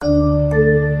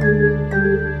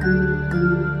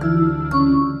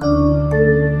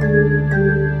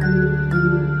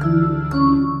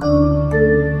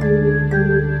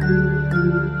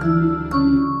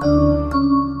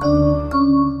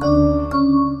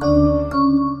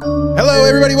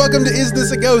everybody. Welcome to Is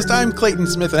This a Ghost? I'm Clayton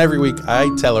Smith, and every week I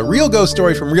tell a real ghost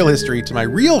story from real history to my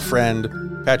real friend,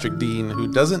 Patrick Dean,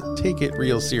 who doesn't take it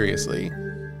real seriously,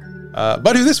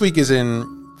 but who this week is in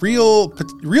real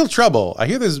trouble. I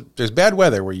hear there's bad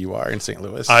weather where you are in St.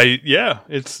 Louis.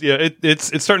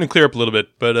 It's starting to clear up a little bit,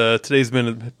 but today's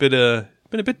been a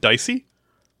bit dicey.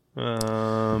 Would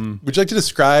you like to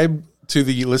describe to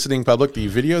the listening public the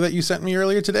video that you sent me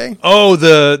earlier today? Oh,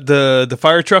 the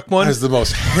fire truck one? That was the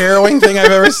most harrowing thing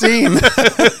I've ever seen.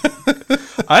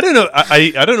 I don't know.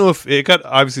 I don't know if it got,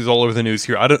 obviously it's all over the news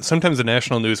here. Sometimes the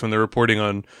national news, when they're reporting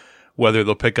on weather,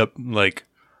 they'll pick up like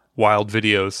wild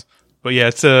videos. But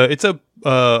yeah, it's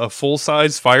a full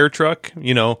size fire truck, with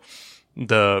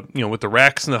the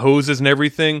racks and the hoses and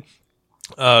everything,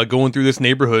 going through this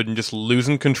neighborhood and just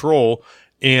losing control.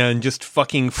 And just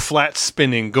fucking flat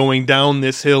spinning, going down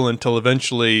this hill until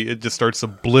eventually it just starts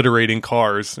obliterating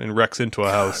cars and wrecks into a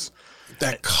house.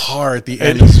 That car at the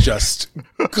end is just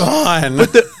gone.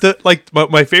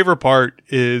 But my favorite part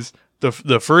is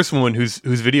the first one who's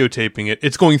videotaping it.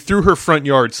 It's going through her front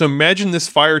yard. So imagine this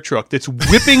fire truck that's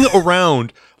whipping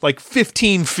around like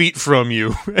 15 feet from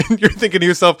you, and you're thinking to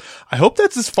yourself, I hope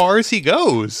that's as far as he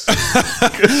goes.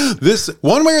 This,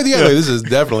 one way or the other, this is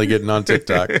definitely getting on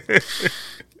TikTok.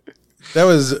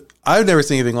 I've never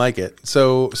seen anything like it.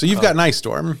 So you've got an ice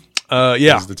storm.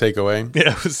 Yeah. Is the takeaway.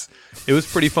 Yeah, it was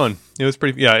pretty fun.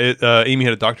 Amy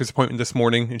had a doctor's appointment this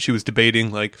morning, and she was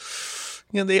debating, like,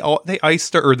 they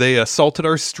iced or they assaulted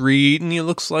our street, and it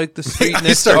looks like the street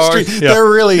next to ours. Yeah. They're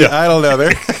really, I don't know,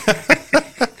 they're...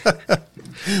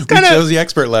 We chose the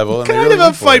expert level. And kind really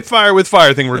of a fight fire with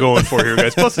fire thing we're going for here,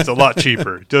 guys. Plus, it's a lot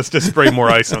cheaper just to spray more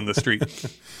ice on the street.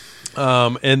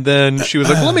 And then she was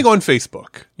like, well, let me go on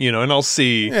Facebook, and I'll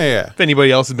see if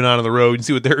anybody else has been out on the road and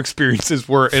see what their experiences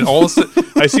were. And all of a sudden,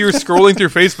 I see her scrolling through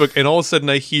Facebook, and all of a sudden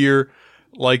I hear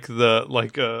like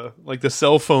the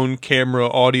cell phone camera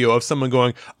audio of someone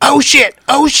going, "Oh shit!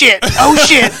 Oh shit! Oh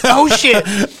shit! Oh shit!"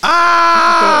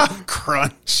 Ah,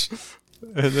 crunch.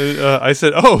 And then I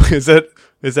said, "Oh, is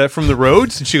that from the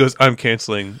roads?" And she goes, "I'm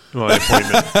canceling my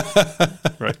appointment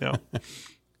right now."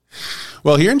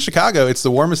 Well, here in Chicago, it's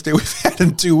the warmest day we've had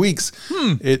in 2 weeks.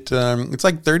 It's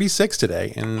like 36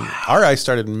 today, and our ice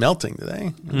started melting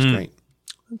today. It was great.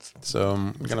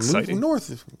 So we're gonna move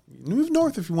north. Move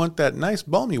north if you want that nice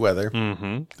balmy weather.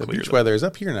 Mm-hmm. The beach weather is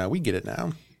up here now. We get it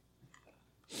now.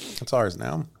 It's ours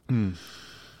now.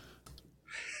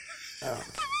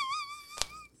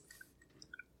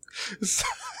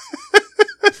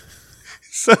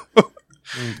 So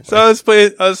I was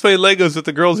playing Legos with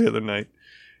the girls the other night,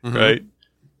 right?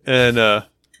 And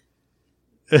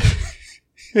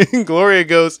and Gloria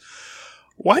goes,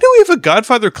 "Why do we have a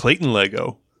Godfather Clayton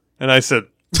Lego?" And I said,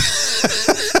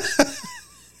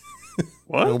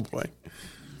 "What?" Oh boy!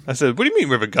 I said, "What do you mean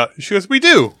we have a God?" She goes, "We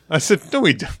do." I said, "No,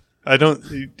 we don't. I don't.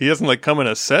 He doesn't like come in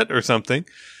a set or something."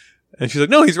 And she's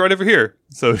like, "No, he's right over here."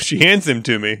 So she hands him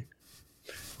to me,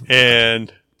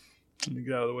 and let me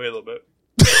get out of the way a little bit.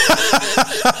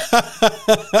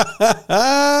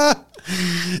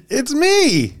 It's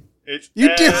me. It's you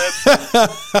Ed. do.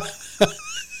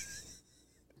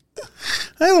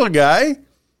 Hi, little guy.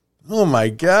 Oh my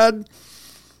God.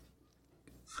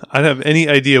 I don't have any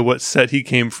idea what set he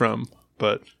came from,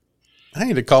 but I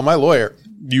need to call my lawyer.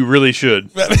 You really should.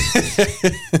 That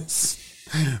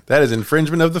is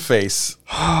infringement of the face.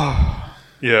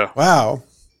 Yeah. Wow.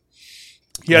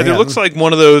 Yeah, there looks like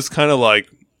one of those kind of like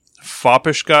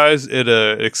foppish guys at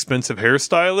a expensive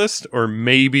hairstylist, or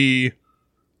maybe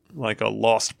like a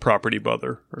lost property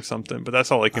brother or something. But that's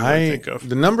all I can really think of.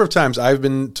 The number of times I've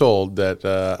been told that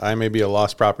I may be a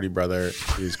lost property brother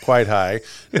is quite high.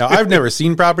 Now, I've never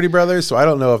seen Property Brothers, so I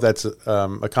don't know if that's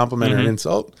a compliment or an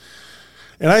insult.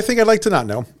 And I think I'd like to not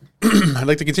know. I'd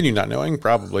like to continue not knowing,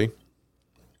 probably.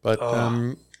 But,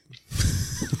 well,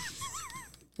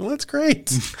 that's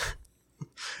great.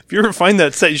 If you ever find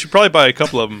that set, you should probably buy a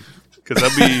couple of them, because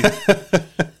that'd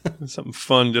be something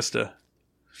fun just to...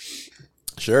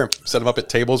 Sure. Set them up at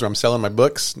tables where I'm selling my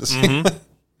books. This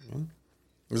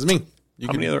is me. You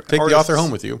can take the author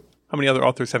home with you. How many other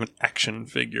authors have an action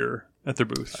figure at their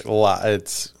booth? A lot. I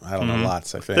don't know,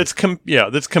 lots, I think.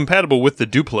 That's compatible with the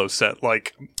Duplo set.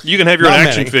 Like, you can have your own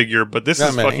action figure, but this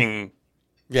is fucking...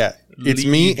 Yeah. It's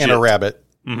me and a rabbit.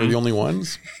 We're the only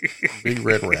ones. Big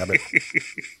red rabbit.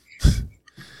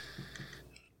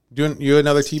 You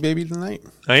another tea baby tonight?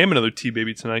 I am another tea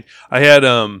baby tonight. I had,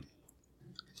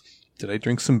 did I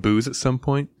drink some booze at some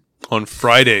point? On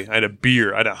Friday, I had a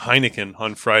beer. I had a Heineken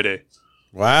on Friday.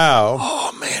 Wow.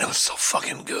 Oh, man, it was so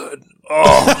fucking good.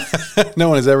 Oh, No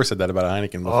one has ever said that about a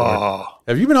Heineken before.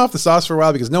 Have you been off the sauce for a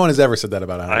while? Because no one has ever said that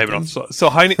about a Heineken. I haven't. So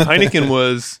Heineken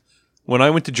was when I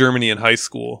went to Germany in high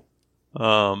school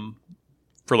for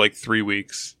like 3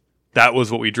 weeks. That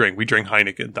was what we drank. We drank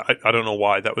Heineken. I don't know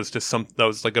why. That was just that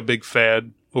was like a big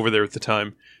fad over there at the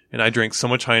time. And I drank so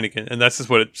much Heineken, and that's just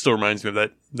what it still reminds me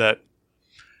of. That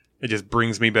it just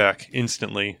brings me back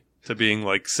instantly to being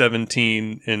like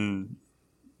 17 and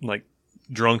like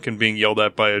drunk and being yelled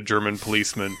at by a German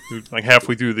policeman who, like,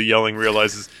 halfway through the yelling,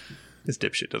 realizes this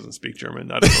dipshit doesn't speak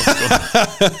German. I don't know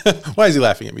what's going on. Why is he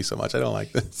laughing at me so much? I don't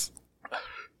like this.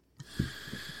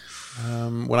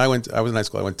 When I was in high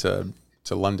school, I went to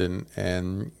London,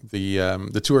 and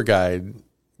the tour guide,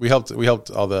 we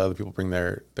helped all the other people bring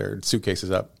their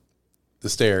suitcases up the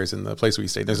stairs in the place we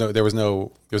stayed. There was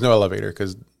no elevator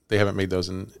because they haven't made those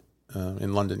in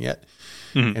London yet.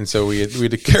 Mm-hmm. And so we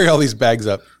had to carry all these bags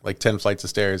up like 10 flights of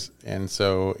stairs. And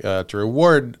so to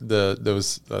reward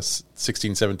those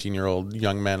 16, 17-year-old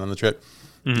young men on the trip,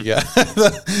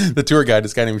 the tour guide,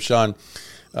 this guy named Sean,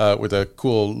 with a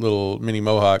cool little mini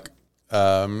mohawk,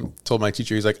 told my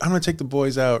teacher, he's like, I'm going to take the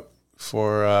boys out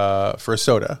for a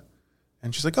soda.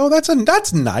 And she's like, oh, that's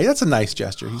nice. That's a nice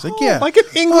gesture. He's like, yeah. Like an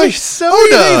English soda. Oh,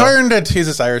 they've earned it. He's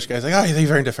this Irish guy. He's like, oh, they've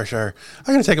earned it for sure. I'm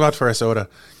going to take them out for a soda.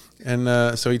 And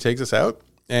so he takes us out.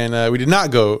 And we did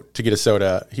not go to get a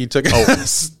soda. He took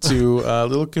us to a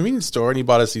little convenience store, and he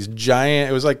bought us these giant,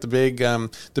 it was like the big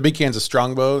cans of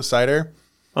Strongbow cider.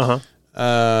 Uh-huh.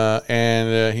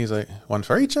 And he's like, one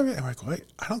for each of you? And we're like, wait,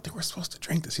 I don't think we're supposed to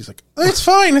drink this. He's like, it's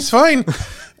fine. And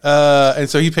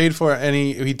so he paid for it, and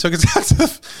he took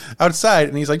us outside,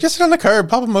 and he's like, just sit on the curb,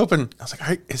 pop them open. I was like, all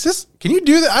right, can you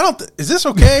do that? Is this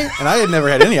okay? And I had never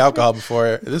had any alcohol before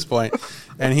at this point.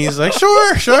 And he's like,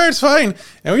 sure, it's fine.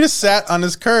 And we just sat on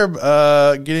this curb,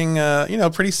 getting,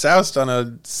 pretty soused on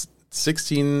a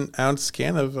 16-ounce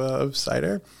can of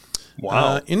cider.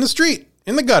 Wow. In the street.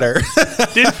 In the gutter.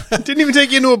 Didn't even take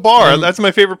you into a bar. That's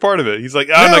my favorite part of it. He's like,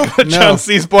 I'm not going to chance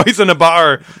these boys in a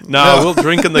bar. No, we'll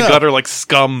drink in the gutter like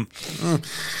scum.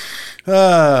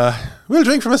 We'll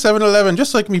drink from a 7-Eleven,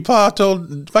 just like my pa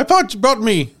brought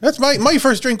me. That's my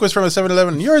first drink was from a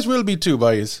 7-Eleven. Yours will be too,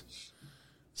 boys.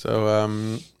 So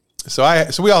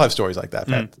we all have stories like that.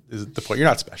 Pat, is the point. You're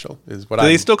not special, is what I. Do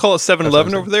they still call it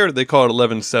 7-Eleven over there, or do they call it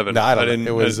 11.7? No, I don't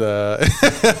know. It was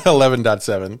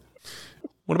 11.7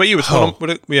 What about you? What's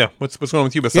going on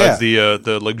with you besides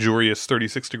the luxurious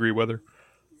 36-degree weather?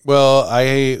 Well,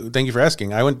 thank you for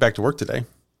asking. I went back to work today.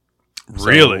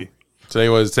 Really?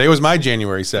 So today was my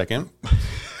January 2nd.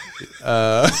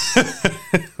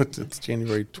 It's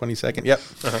January 22nd. Yep.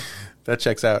 Uh-huh. That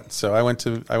checks out. So I went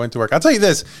to work. I'll tell you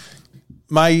this.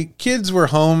 My kids were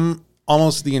home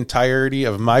almost the entirety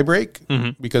of my break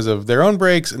because of their own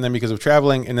breaks, and then because of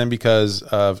traveling, and then because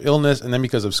of illness, and then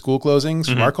because of school closings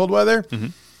from our cold weather. Mm-hmm.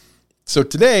 So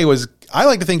today I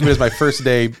like to think of it as my first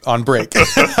day on break.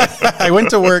 I went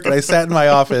to work and I sat in my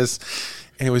office,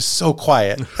 and it was so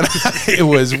quiet. It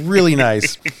was really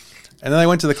nice. And then I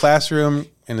went to the classroom,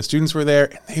 and the students were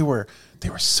there, and they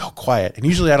were so quiet. And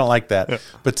usually I don't like that,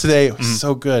 but today it was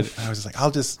so good. And I was just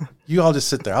like, you all just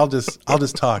sit there. I'll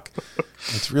just talk.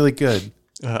 It's really good.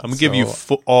 I'm gonna give you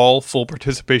all full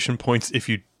participation points if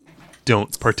you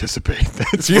don't participate.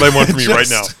 That's what I want from you right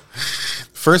now.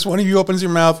 First one of you opens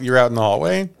your mouth, you're out in the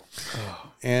hallway,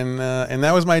 and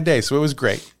that was my day. So it was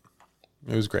great.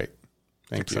 It was great.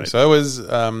 Thank you. So it was,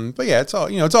 but yeah, it's all,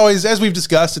 it's always, as we've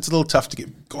discussed, it's a little tough to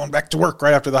get going back to work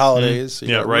right after the holidays.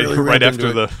 So right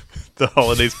after the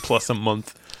holidays plus a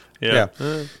month. Yeah.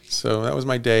 So that was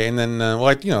my day. And then,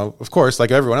 of course,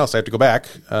 like everyone else, I have to go back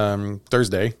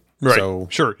Thursday. Right. So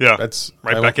sure. Yeah. That's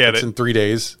back at it in 3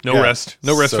 days. No rest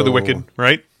for the wicked,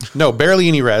 right? No, barely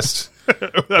any rest. I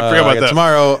forgot about that.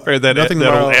 Tomorrow. That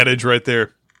old adage right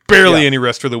there. Barely any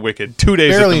rest for the wicked. 2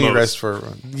 days barely at the any most. rest for,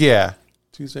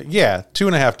 Tuesday. Yeah.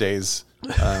 2.5 days.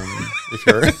 If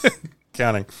you're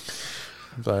counting.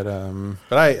 But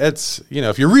it's,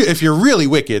 if you're really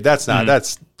wicked, that's not,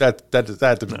 that's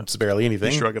barely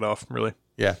anything. You shrug it off, really.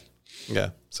 Yeah. Yeah.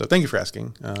 So thank you for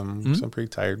asking. So I'm pretty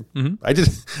tired.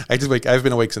 I've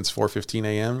been awake since 4:15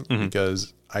 a.m.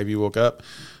 because Ivy woke up,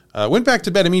 went back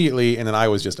to bed immediately, and then I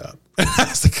was just up.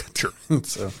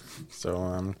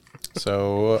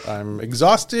 So I'm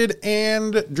exhausted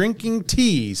and drinking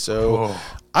tea. So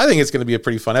I think it's going to be a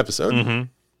pretty fun episode.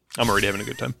 I'm already having a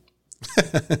good time.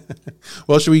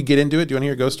 Well, should we get into it? Do you want to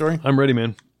hear a ghost story? I'm ready,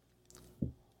 man.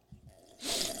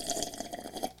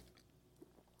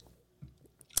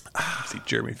 See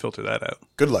Jeremy filter that out.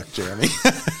 Good luck, Jeremy.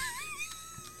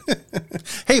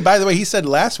 Hey, by the way, he said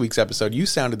last week's episode you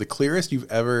sounded the clearest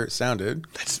you've ever sounded.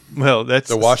 Well, that's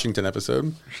The Washington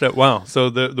episode. wow. So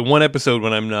the one episode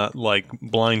when I'm not like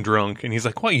blind drunk, and he's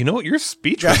like, "Well, you know what? Your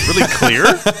speech was really clear."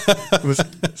 It was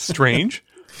strange.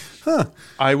 Huh.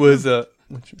 I was I'm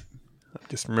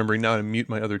just remembering now to mute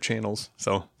my other channels.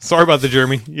 So sorry about that,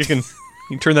 Jeremy. You can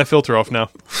turn that filter off now.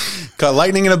 Caught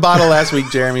lightning in a bottle last week,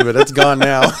 Jeremy, but it's gone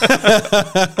now.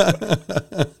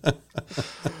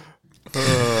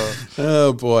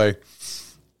 Oh boy.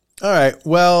 All right.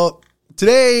 Well,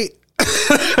 today,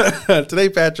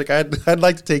 Patrick, I'd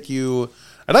like to take you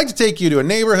to a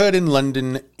neighborhood in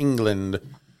London, England,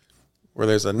 where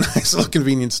there's a nice little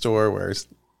convenience store where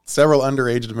several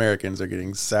underage Americans are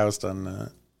getting soused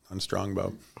on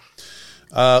Strongbow.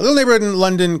 A little neighborhood in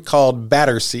London called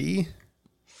Battersea.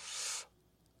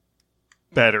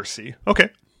 Battersea. Okay.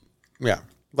 Yeah.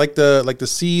 Like a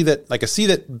sea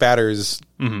that batters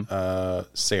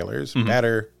sailors.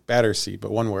 Battersea,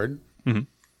 but one word. Mm-hmm.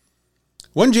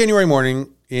 One January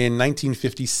morning in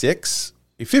 1956,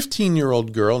 a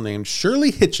 15-year-old girl named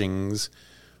Shirley Hitchings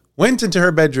went into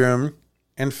her bedroom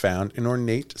and found an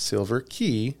ornate silver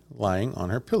key lying on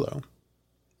her pillow.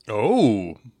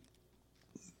 Oh.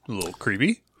 A little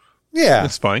creepy. Yeah.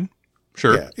 That's fine.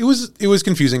 Sure. Yeah. It was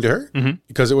confusing to her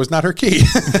because it was not her key.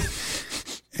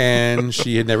 And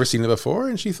she had never seen it before,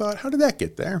 and she thought, how did that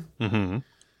get there? Mm-hmm.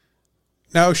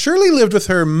 Now, Shirley lived with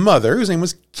her mother, whose name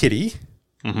was Kitty.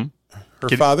 Mm-hmm. Her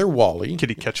father, Wally.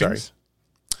 Kitty Catchings?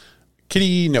 Sorry.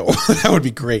 Kitty, no, that would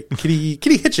be great. Kitty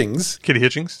Hitchings. Kitty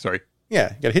Hitchings? Sorry.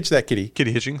 Yeah, you got to hitch that kitty.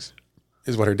 Kitty Hitchings?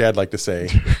 Is what her dad liked to say.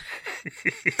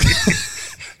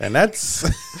 And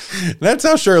that's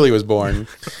how Shirley was born.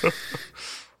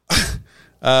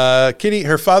 Kitty,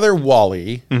 her father,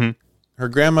 Wally. Mm-hmm. Her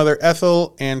grandmother,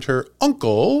 Ethel, and her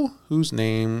uncle, whose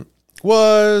name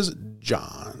was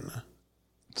John.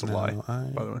 It's a lie,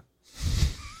 by the way.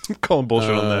 I'm calling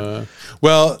bullshit on that.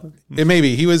 Well, it may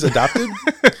be. He was adopted.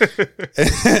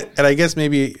 And I guess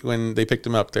maybe when they picked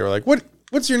him up, they were like,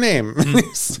 what's your name?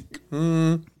 He's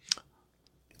like,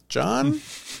 John?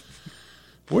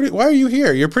 Why are you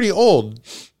here? You're pretty old.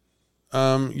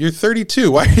 You're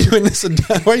 32. Why are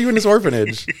you in this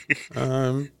orphanage?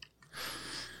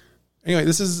 Anyway,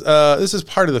 this is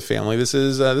part of the family. This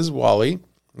is Wally.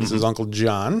 This is Uncle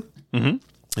John. Mm-hmm.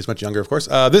 He's much younger, of course.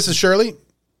 This is Shirley.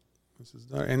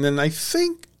 And then I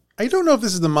don't know if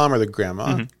this is the mom or the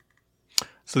grandma. Mm-hmm.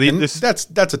 So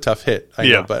that's a tough hit. I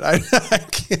know, but I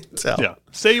can't tell. Yeah.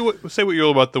 Say what you will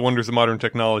about the wonders of modern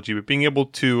technology, but being able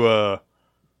to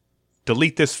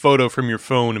delete this photo from your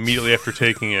phone immediately after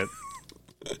taking it.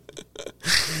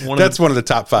 One of the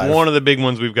top 5. One of the big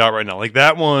ones we've got right now. Like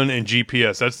that one and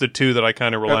GPS. That's the two that I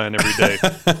kind of rely on every day.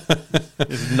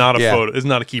 It's not a photo. It's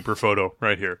not a keeper photo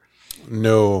right here.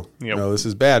 No. No, this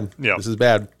is bad. Yeah. This is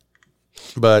bad.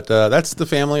 But that's the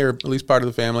family, or at least part of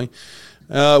the family.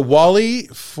 Wally,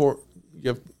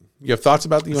 you have thoughts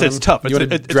about the? It's tough. You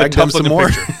want to drag them some more?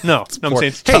 No, I'm saying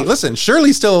it's tough. Hey, listen,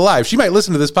 Shirley's still alive. She might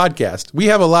listen to this podcast. We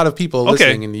have a lot of people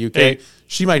listening in the UK. Hey.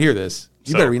 She might hear this.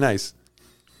 You better be nice.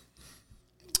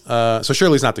 So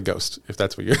Shirley's not the ghost, if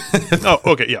that's what you're... Oh,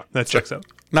 okay, yeah, that checks out.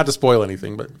 Not to spoil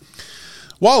anything, but...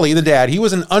 Wally, the dad, he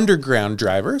was an underground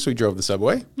driver, so he drove the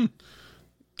subway.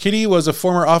 Kitty was a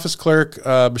former office clerk,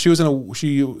 but she spent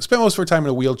most of her time in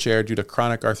a wheelchair due to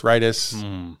chronic arthritis.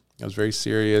 That was very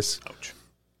serious. Ouch.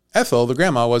 Ethel, the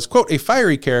grandma, was, quote, a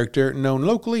fiery character known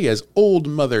locally as Old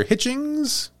Mother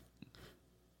Hitchings.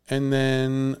 And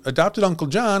then adopted Uncle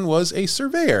John was a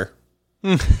surveyor.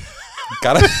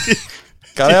 Gotta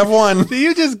have one. Do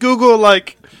you just Google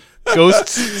like ghost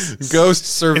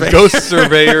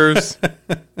surveyors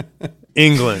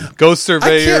England, ghost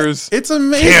surveyors? It's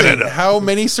amazing Canada. How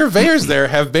many surveyors there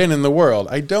have been in the world.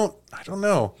 I don't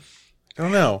know.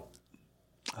 I'll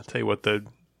tell you what, the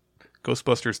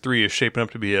Ghostbusters 3 is shaping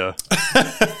up to be a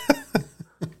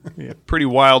pretty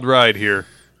wild ride here.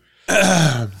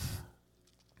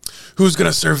 Who's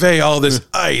gonna survey all this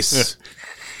ice?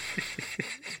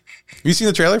 Have you seen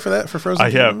the trailer for that, for Frozen? I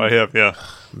have, yeah.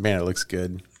 Man, it looks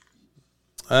good.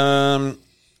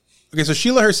 Okay, so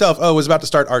Sheila herself, was about to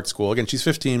start art school. Again, she's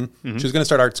 15. Mm-hmm. She was going to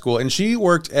start art school, and she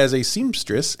worked as a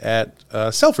seamstress at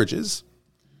Selfridges,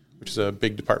 which is a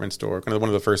big department store, kind of one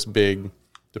of the first big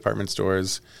department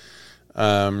stores.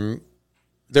 There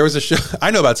was a show,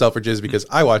 I know about Selfridges because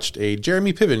I watched a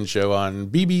Jeremy Piven show on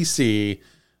BBC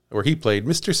where he played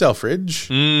Mr.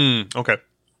 Selfridge. Okay.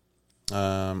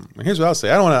 And here's what I'll say.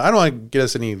 I don't want to get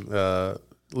us any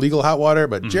legal hot water,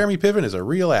 but Jeremy Piven is a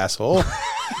real asshole.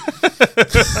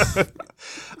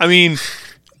 I mean,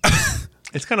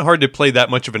 it's kind of hard to play that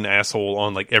much of an asshole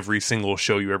on like every single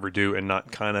show you ever do and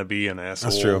not kind of be an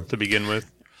asshole to begin with.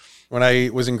 when I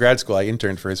was in grad school, I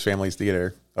interned for his family's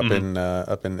theater up in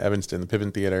Evanston, the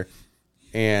Piven Theater.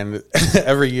 And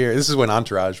every year, this is when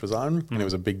Entourage was on, and it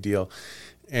was a big deal.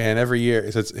 And every year,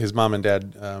 it's his mom and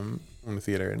dad own the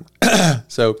theater, and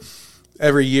so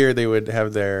every year they would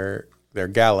have their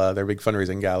gala, their big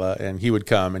fundraising gala, and he would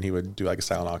come and he would do like a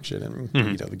silent auction and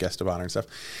the guest of honor and stuff.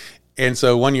 And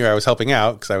so one year I was helping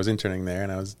out because I was interning there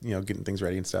and I was getting things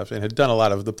ready and stuff, and had done a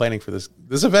lot of the planning for this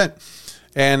event.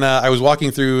 And I was walking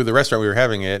through the restaurant we were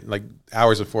having it like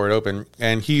hours before it opened,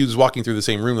 and he was walking through the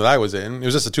same room that I was in. It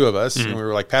was just the two of us, and we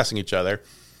were like passing each other.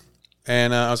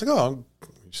 And I was like, "Oh, I'll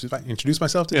introduce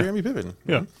myself to Jeremy Piven."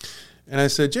 Yeah. And I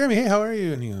said, "Jeremy, hey, how are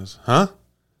you?" And he goes, "Huh?"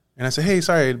 And I said, "Hey,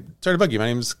 sorry to bug you. My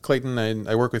name's Clayton.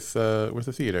 I work with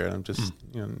the theater, and I'm just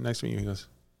nice to meet you." He goes,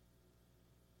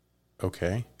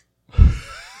 "Okay."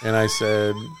 And I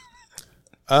said,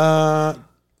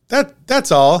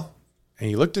 that's all." And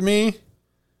he looked at me,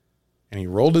 and he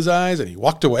rolled his eyes, and he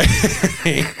walked away.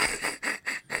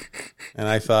 And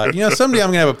I thought, someday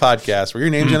I'm going to have a podcast where your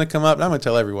name's going to come up, and I'm going to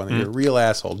tell everyone that you're a real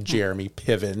asshole, Jeremy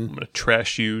Piven. I'm going to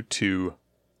trash you to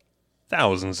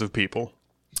thousands of people.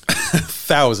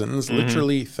 Thousands,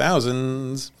 literally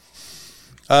thousands.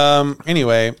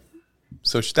 Anyway,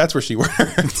 so that's where she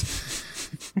worked.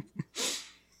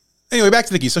 Anyway, back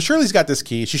to the key. So Shirley's got this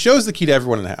key. She shows the key to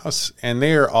everyone in the house, and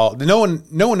they are all no one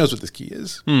knows what this key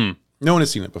is. No one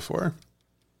has seen it before.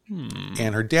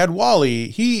 And her dad Wally,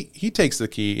 he takes the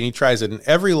key and he tries it in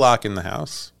every lock in the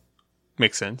house.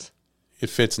 Makes sense. It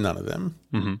fits none of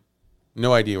them.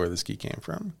 No idea where this key came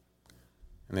from.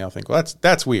 And they all think, well,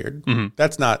 that's weird.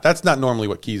 That's not normally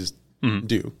what keys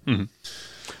do.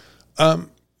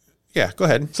 Yeah, go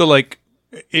ahead. So like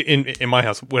in my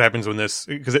house, what happens when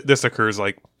because this occurs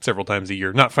like several times a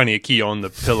year, not finding a key on the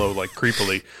pillow like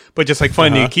creepily, but just like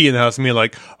finding a key in the house and being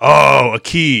like, oh, a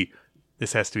key.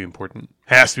 This has to be important.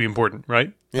 Has to be important,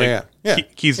 right? Like, yeah.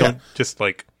 Keys don't just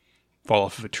like fall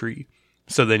off of a tree.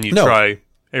 So then you try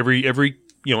everything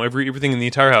in the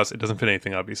entire house. It doesn't fit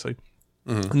anything, obviously.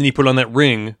 And then you put on that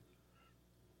ring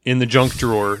in the junk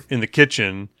drawer in the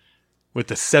kitchen with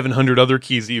the 700 other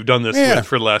keys that you've done this with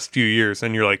for the last few years,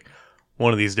 and you're like,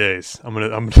 one of these days, I'm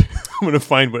gonna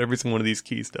find what every single one of these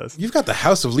keys does. You've got the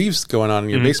House of Leaves going on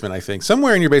in your basement, I think.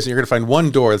 Somewhere in your basement, you're going to find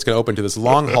one door that's going to open to this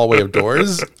long hallway of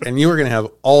doors, and you are going to have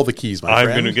all the keys, my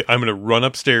friend. I'm gonna run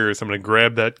upstairs. I'm gonna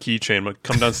grab that keychain. I'm gonna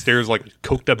come downstairs like a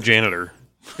coked up janitor.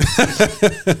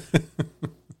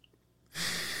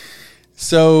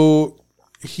 So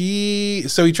he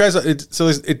tries it. So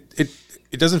it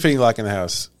doesn't fit any lock in the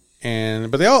house,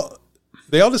 but they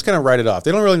all just kind of write it off.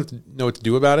 They don't really know what to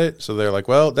do about it. So they're like,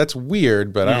 well, that's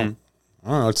weird, but I don't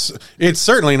know. It's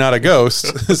certainly not a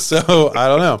ghost. So I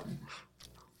don't know.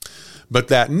 But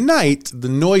that night, the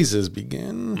noises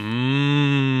begin.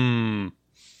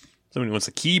 Somebody wants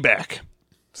a key back.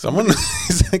 Someone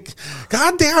is like,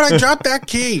 God damn it, I dropped that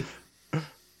key.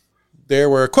 There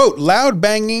were, quote, loud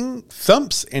banging,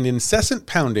 thumps, and incessant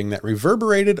pounding that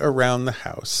reverberated around the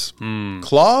house.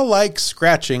 Claw-like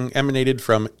scratching emanated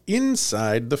from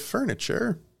inside the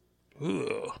furniture.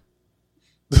 Ugh.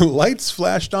 The lights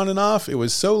flashed on and off. It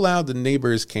was so loud the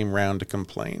neighbors came round to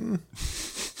complain.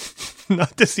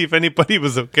 Not to see if anybody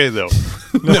was okay, though.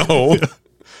 No.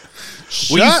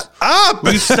 Shut up!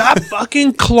 Will you stop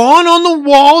fucking clawing on the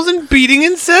walls and beating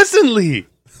incessantly?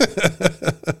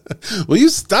 Will you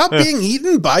stop being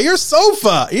eaten by your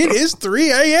sofa? It is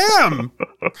 3 a.m.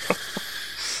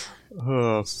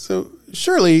 So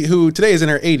Shirley, who today is in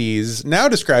her 80s, now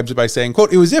describes it by saying,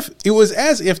 quote, it was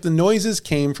as if the noises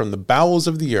came from the bowels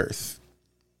of the earth.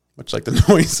 Much like the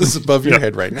noises above your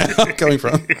head right now, coming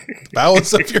from the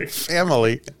bowels of your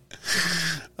family.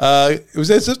 It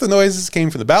was as if the noises came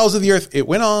from the bowels of the earth. It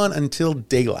went on until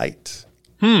daylight.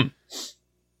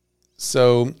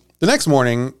 So the next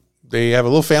morning, they have a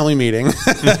little family meeting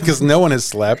because no one has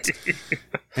slept.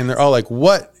 And they're all like,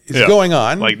 what is going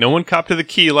on? Like, no one copped to the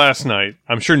key last night.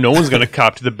 I'm sure no one's going to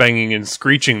cop to the banging and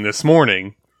screeching this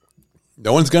morning.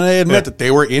 No one's going to admit that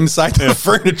they were inside the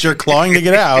furniture clawing to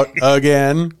get out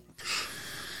again.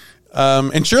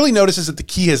 And Shirley notices that the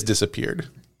key has disappeared.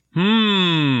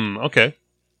 Okay.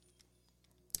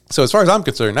 So as far as I'm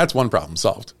concerned, that's one problem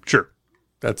solved. Sure.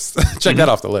 That's check that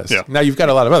off the list. Yeah. Now you've got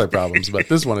a lot of other problems, but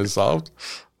this one is solved.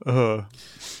 It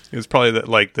was probably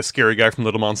the scary guy from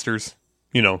Little Monsters.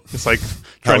 It's like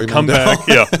trying Howie to come Mandel. back.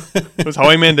 Yeah. It was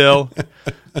Howie Mandel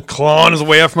clawing his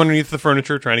way out from underneath the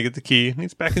furniture, trying to get the key. And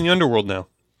he's back in the underworld now.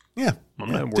 Yeah.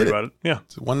 I'm not worried about it. Yeah.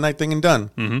 It's a one night thing and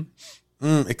done.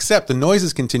 Except the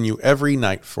noises continue every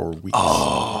night for weeks.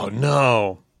 Oh,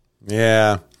 no.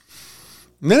 Yeah.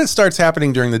 And then it starts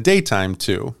happening during the daytime,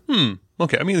 too.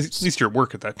 okay. I mean, at least you're at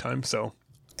work at that time, so.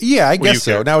 Yeah, I guess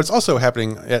so. Now, it's also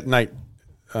happening at night,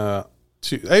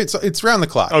 too. It's round the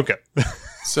clock. Okay.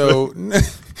 So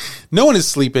no one is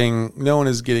sleeping. No one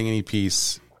is getting any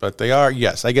peace. But they are,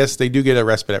 yes, I guess they do get a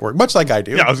respite at work, much like I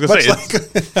do. Yeah, I was going to say.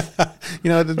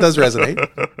 It does resonate.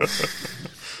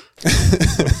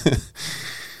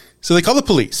 So they call the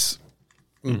police.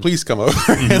 And the police come over,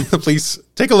 and the police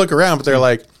take a look around, but they're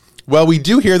like, well, we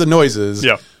do hear the noises,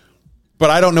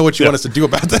 but I don't know what you want us to do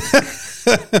about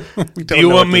that. Do you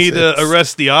want me to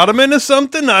arrest the Ottoman or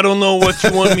something? I don't know what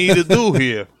you want me to do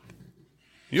here.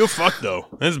 You're fucked, though.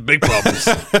 There's big problems.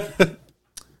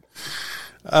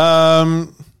 I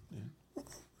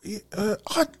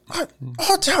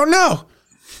don't know.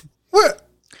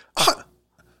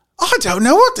 I don't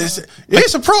know what this is.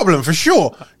 It's a problem for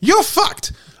sure. You're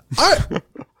fucked. I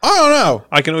don't know.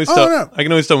 I can always tell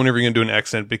whenever you're going to do an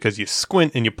accent because you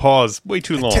squint and you pause way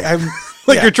too long.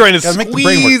 You're trying to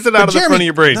squeeze it out of the front of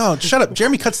your brain. No, shut up.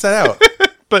 Jeremy cuts that out.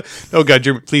 But, oh God,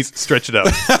 Jeremy, please stretch it out.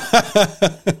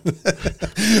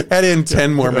 Add in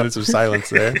 10 more minutes of silence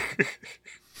there.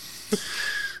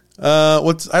 I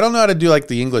don't know how to do like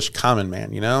the English common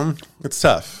man, It's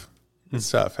tough.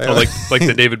 It's tough. Oh, like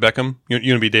the David Beckham? You want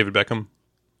to be David Beckham?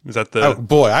 Is that the...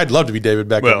 boy, I'd love to be David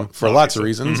Beckham for lots of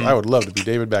reasons. Mm-hmm. I would love to be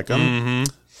David Beckham. Mm-hmm.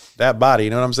 That body, you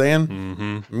know what I'm saying?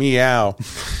 Mm-hmm. Meow.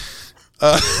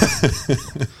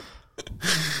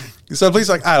 So the police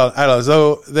are like, I don't know.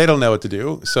 So they don't know what to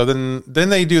do. So then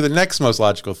they do the next most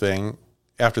logical thing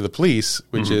after the police,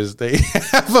 which is they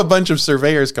have a bunch of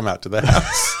surveyors come out to the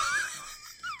house.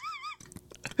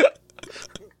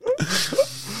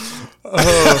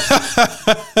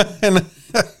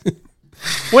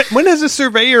 When has a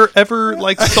surveyor ever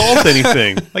solved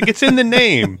anything? It's in the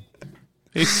name.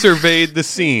 They surveyed the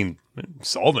scene. Didn't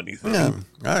solve anything.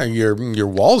 Yeah. Your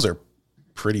walls are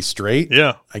pretty straight.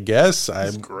 Yeah, I guess.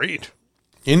 That's great.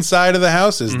 Inside of the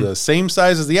house is the same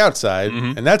size as the outside,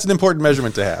 and that's an important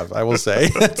measurement to have. I will say.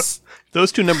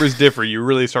 Those two numbers differ. You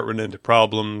really start running into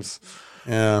problems.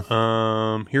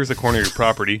 Yeah. Here's the corner of your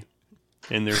property,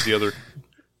 and there's the other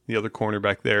corner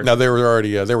back there. Now there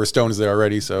were stones there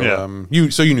already, so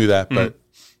you knew that, but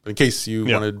in case you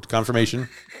wanted confirmation,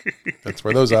 that's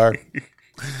where those are.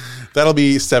 That'll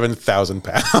be 7,000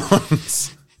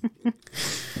 pounds.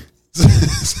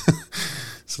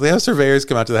 So they have surveyors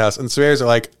come out to the house, and surveyors are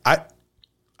like, I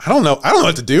don't know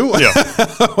what to do. Yeah.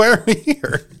 Why are we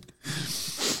here?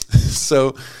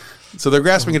 So they're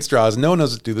grasping at straws. No one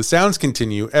knows what to do. The sounds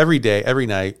continue every day, every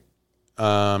night.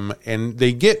 And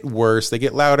they get worse, they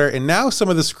get louder, and now some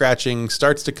of the scratching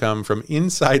starts to come from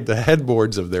inside the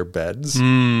headboards of their beds.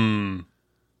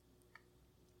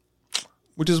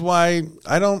 Which is why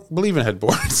I don't believe in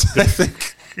headboards. I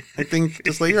think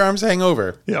just let your arms hang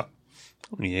over. Yeah. I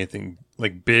don't need anything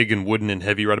big and wooden and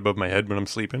heavy right above my head when I'm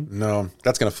sleeping. No,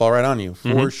 that's going to fall right on you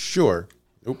for sure.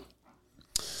 Nope.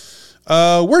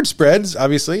 Word spreads,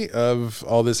 obviously, of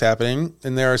all this happening,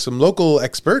 and there are some local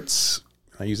experts,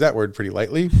 I use that word pretty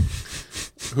lightly,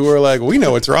 who are like, we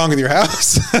know what's wrong with your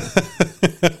house.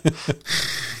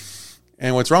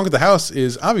 And what's wrong with the house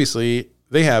is obviously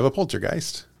they have a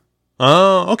poltergeist.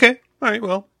 Oh, okay. All right,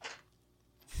 well.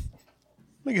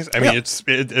 It's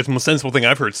the most sensible thing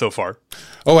I've heard so far.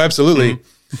 Oh, absolutely.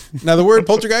 Now, the word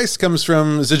poltergeist comes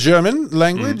from the German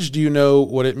language. Do you know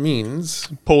what it means?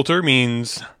 Polter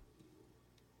means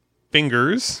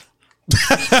fingers.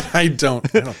 I don't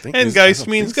think. And geist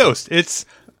means ghost. It's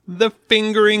the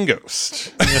fingering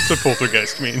ghost. That's what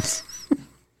poltergeist means.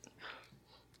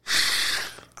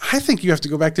 I think you have to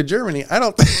go back to Germany. I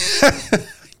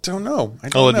don't know.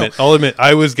 I'll admit,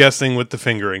 I was guessing with the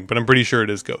fingering, but I'm pretty sure it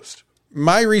is ghost.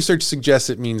 My research suggests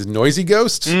it means noisy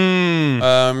ghost.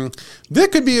 That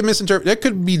could be a misinterpretation. That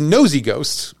could be nosy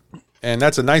ghost, and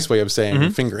that's a nice way of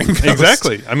saying fingering ghost.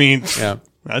 Exactly. I mean,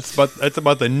 that's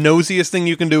about the nosiest thing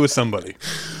you can do with somebody,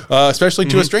 especially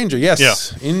to a stranger.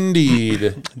 Yes,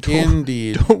 indeed,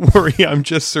 indeed. Don't worry, I'm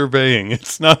just surveying.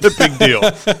 It's not a big deal.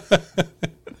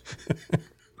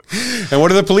 And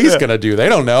what are the police going to do? They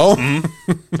don't know.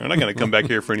 They're not going to come back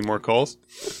here for any more calls.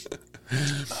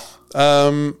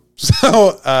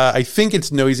 So I think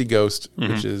it's noisy ghost,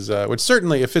 which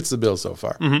certainly it fits the bill so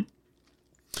far. No,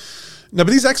 but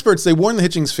these experts, they warn the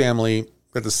Hitchings family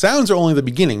that the sounds are only the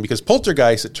beginning, because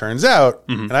poltergeist, it turns out,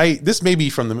 and this may be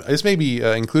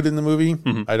included in the movie.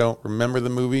 I don't remember the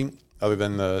movie other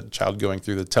than the child going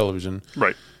through the television.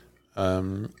 Right.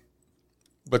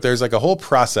 But there's a whole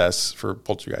process for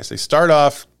poltergeist. They start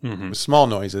off with small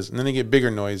noises, and then they get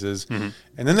bigger noises, and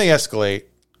then they escalate.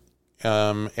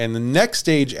 And the next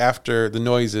stage after the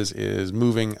noises is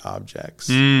moving objects.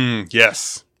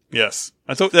 Yes. Yes.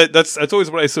 That's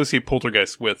always what I associate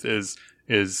poltergeist with is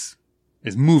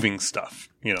moving stuff,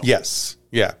 you know. Yes.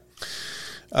 Yeah.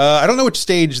 I don't know which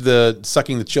stage the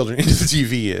sucking the children into the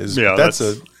TV is. Yeah, but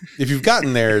if you've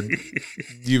gotten there,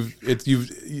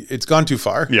 it's gone too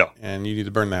far. Yeah. And you need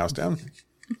to burn the house down.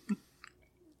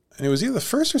 And it was either the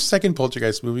first or second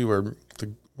poltergeist movie where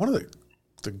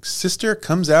the sister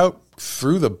comes out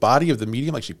through the body of the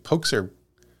medium, like she pokes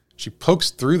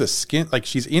through the skin, like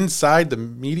she's inside the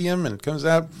medium and comes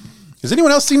out. Has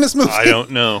anyone else seen this movie? I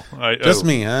don't know. Just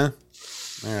me, huh?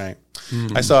 All right.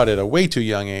 I saw it at a way too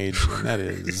young age, and that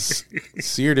is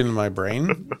seared into my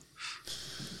brain.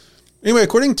 Anyway,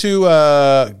 according to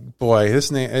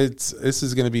this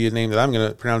is going to be a name that I'm going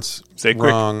to pronounce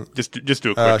wrong. Quick. Just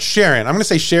do it quick. Sharon. I'm going to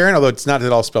say Sharon, although it's not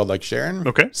at all spelled like Sharon.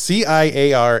 Okay.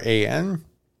 Ciaran.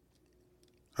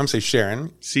 I'm going to say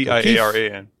Sharon.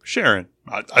 Ciaran. Sharon.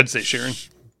 I'd say Sharon.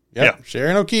 Yeah.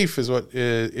 Sharon O'Keefe is what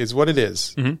it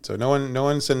is. Mm-hmm. So no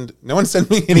one send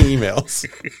me any emails.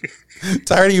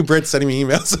 Tired of you Brits sending me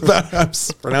emails about I'm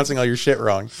pronouncing all your shit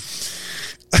wrong.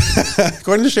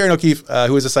 According to Sharon O'Keefe,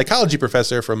 who is a psychology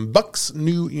professor from Bucks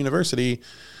New University,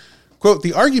 quote,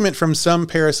 the argument from some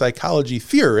parapsychology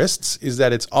theorists is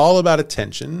that it's all about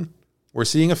attention. We're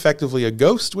seeing effectively a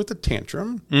ghost with a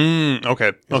tantrum.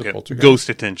 Okay. Ghost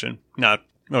attention. Not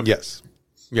okay. Yes.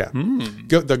 Yeah.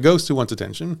 The ghost who wants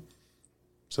attention.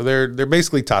 So they're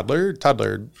basically toddler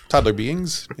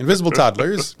beings, invisible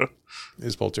toddlers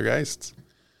is poltergeists.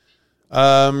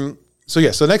 So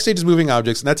the next stage is moving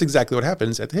objects, and that's exactly what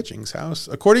happens at the Hitchings house.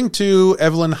 According to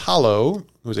Evelyn Hollow,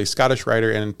 who is a Scottish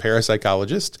writer and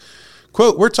parapsychologist,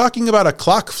 quote, we're talking about a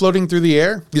clock floating through the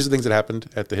air. These are things that happened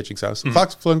at the Hitchings house.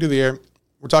 Clocks floating through the air.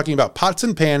 We're talking about pots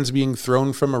and pans being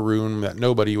thrown from a room that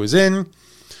nobody was in.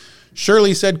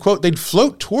 Shirley said, quote, they'd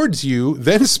float towards you,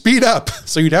 then speed up,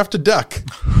 so you'd have to duck.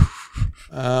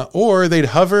 Or they'd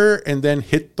hover and then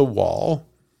hit the wall.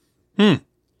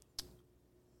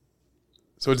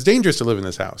 So it's dangerous to live in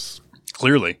this house.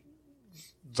 Clearly.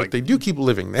 But they do keep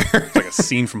living there. It's like a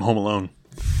scene from Home Alone.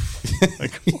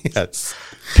 Yes.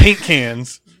 Paint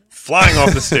cans flying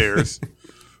off the stairs.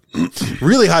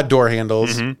 Really hot door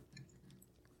handles. And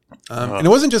it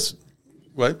wasn't just...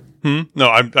 What? No,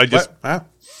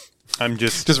 I'm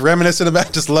just reminiscent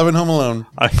about just loving Home Alone.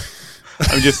 I'm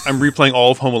replaying all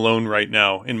of Home Alone right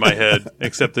now in my head,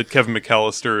 except that Kevin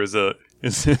McAllister is a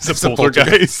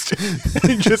poltergeist.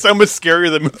 Just how much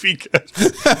scarier the movie gets,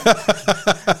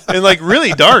 and like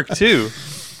really dark too.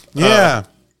 Yeah.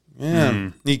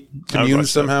 He communes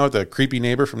somehow with a creepy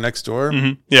neighbor from next door.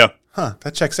 Yeah. Huh.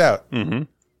 That checks out. All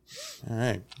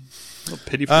right. A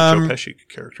pity for the Joe Pesci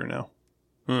character now.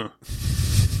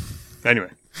 Anyway,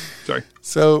 sorry.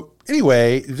 So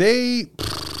anyway,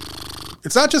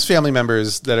 it's not just family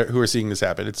members who are seeing this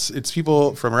happen. It's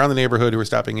people from around the neighborhood who are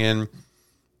stopping in.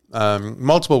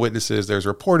 Multiple witnesses. There's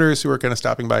reporters who are kind of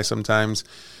stopping by sometimes.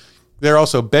 There are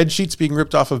also bed sheets being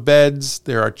ripped off of beds.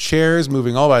 There are chairs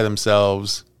moving all by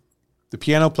themselves. The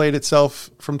piano played itself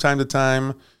from time to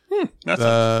time.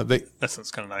 That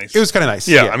sounds kind of nice. It was kind of nice.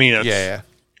 Yeah, I mean, yeah.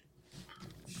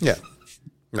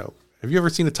 No. Have you ever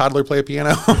seen a toddler play a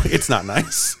piano? It's not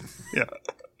nice. Yeah.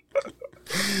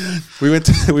 We were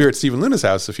at Stephen Luna's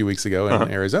house a few weeks ago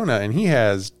in Arizona, and he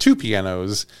has two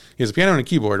pianos. He has a piano and a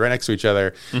keyboard right next to each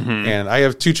other. And I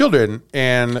have two children.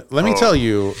 And let me tell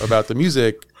you about the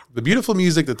music, the beautiful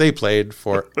music that they played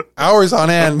for hours on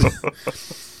end.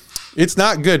 It's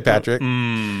not good, Patrick.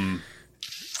 So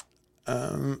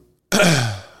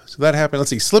that happened. Let's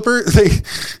see.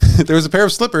 There was a pair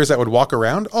of slippers that would walk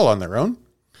around all on their own.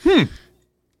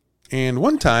 And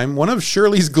one time, one of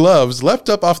Shirley's gloves leapt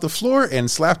up off the floor and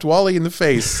slapped Wally in the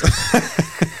face.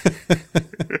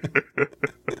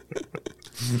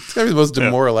 It's gotta be the most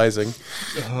demoralizing.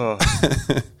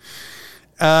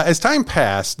 As time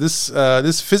passed, this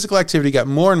physical activity got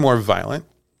more and more violent.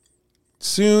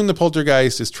 Soon, the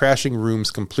poltergeist is trashing rooms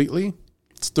completely.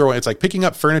 It's like picking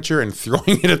up furniture and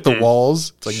throwing it at the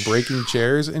walls. It's like breaking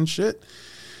chairs and shit.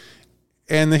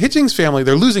 And the Hitchings family,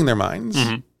 they're losing their minds.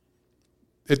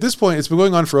 At this point, it's been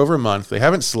going on for over a month. They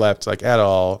haven't slept like at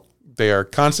all. They are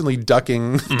constantly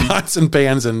ducking pots and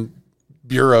pans and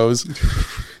bureaus.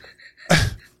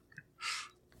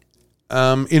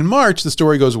 In March, the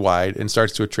story goes wide and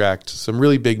starts to attract some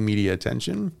really big media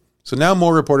attention. So now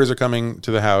more reporters are coming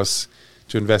to the house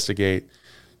to investigate.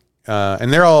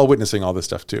 And they're all witnessing all this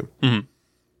stuff too.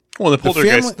 Well, the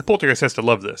poltergeist has to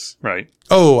love this, right?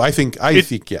 Oh, I think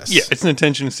yes. Yeah, it's an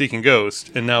attention-seeking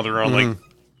ghost, and now they're on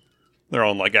they're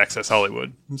on like Access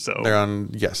Hollywood. So they're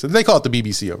on, they call it the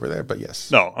BBC over there, but yes.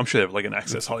 No, I'm sure they have like an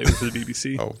Access Hollywood for the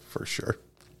BBC. Oh, for sure.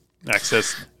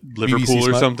 Access Liverpool BBC or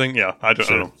smut? something. Yeah, I don't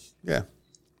know. Yeah.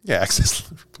 Yeah, Access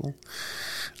Liverpool.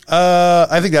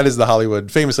 I think that is the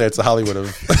Hollywood. Famously, it's the Hollywood of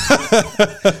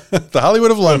the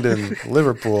Hollywood of London,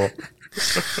 Liverpool.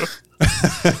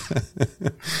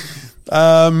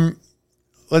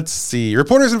 Let's see.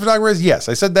 Reporters and photographers. Yes,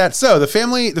 I said that. So the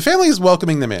family is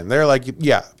welcoming them in. They're like,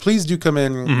 yeah, please do come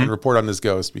in and report on this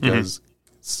ghost because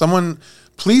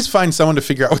please find someone to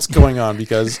figure out what's going on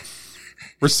because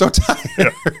we're so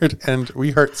tired and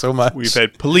we hurt so much. We've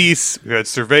had police, we've had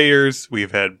surveyors,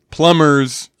 we've had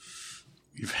plumbers,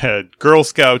 we've had Girl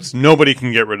Scouts. Nobody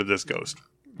can get rid of this ghost.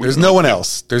 There's no one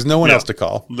else. There's no one else to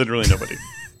call. Literally nobody.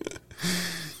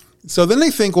 So then they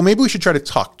think, well, maybe we should try to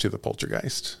talk to the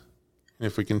poltergeist. And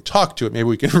if we can talk to it, maybe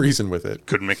we can reason with it.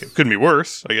 Couldn't be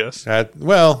worse, I guess. I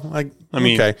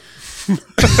mean, okay.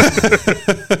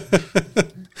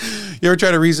 You ever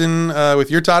try to reason with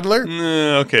your toddler?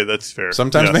 Okay, that's fair.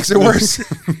 Sometimes makes it worse.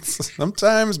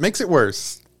 Sometimes makes it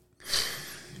worse.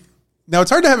 Now,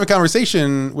 it's hard to have a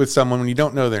conversation with someone when you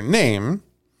don't know their name.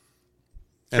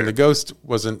 And the ghost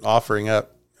wasn't offering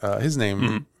up his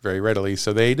name very readily.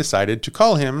 So they decided to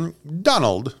call him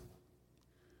Donald.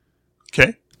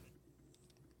 Okay.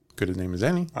 Good as name as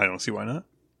any. I don't see why not.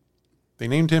 They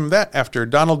named him that after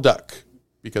Donald Duck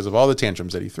because of all the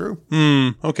tantrums that he threw.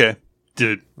 Okay.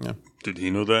 Did he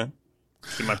know that?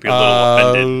 He might be a little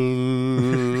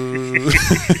offended.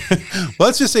 Well,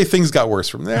 let's just say things got worse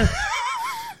from there.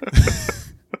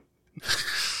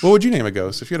 What would you name a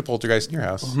ghost if you had a poltergeist in your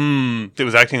house? It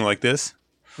was acting like this?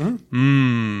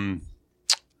 Probably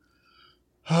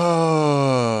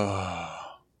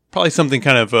something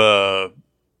kind of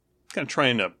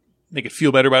trying to make it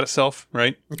feel better about itself,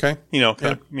 right? Okay.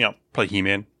 Probably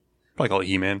He-Man. Probably call it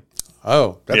He-Man.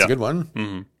 Oh, that's a good one.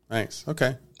 Mm-hmm. Nice.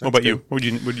 Okay. What about you? Would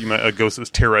you a ghost that was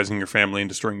terrorizing your family and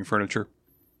destroying your furniture?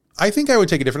 I think I would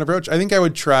take a different approach. I think I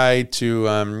would try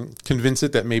to convince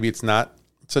it that maybe it's not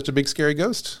such a big scary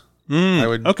ghost. I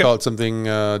would call it something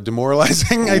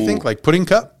demoralizing. I think like Pudding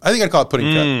Cup. I think I'd call it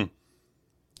Pudding Cup.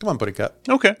 Come on, Pudding Cup.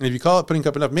 Okay. And if you call it Pudding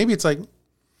Cup enough, maybe it's like,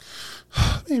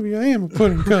 maybe I am a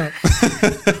Pudding Cup.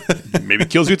 Maybe it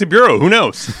kills you at the bureau. Who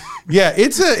knows? Yeah,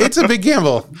 it's a big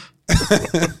gamble.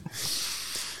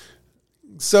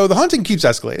 So the haunting keeps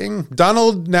escalating.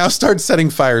 Donald now starts setting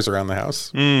fires around the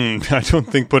house. I don't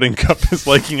think Pudding Cup is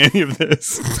liking any of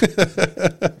this.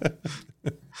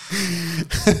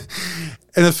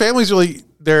 And the family's really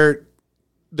they're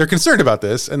concerned about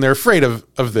this and they're afraid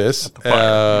of this.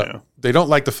 They don't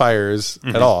like the fires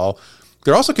at all.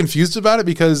 They're also confused about it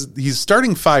because he's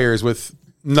starting fires with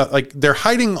they're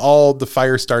hiding all the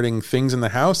fire starting things in the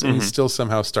house and he's still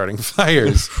somehow starting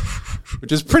fires,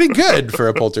 which is pretty good for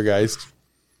a poltergeist.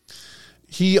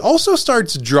 He also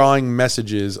starts drawing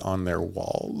messages on their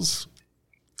walls.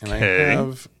 And I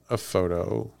have a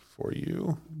photo for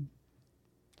you.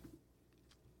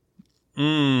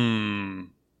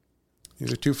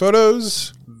 These are two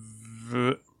photos.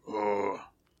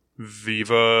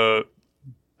 Viva.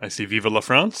 I see Viva la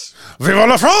France. Viva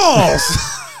la France!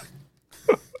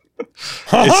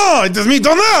 It is me,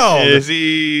 Donald! Is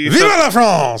he... Viva la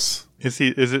France! Is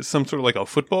it some sort of like a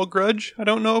football grudge I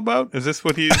don't know about? Is this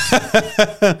what he's...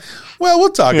 Well, we'll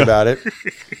talk about it.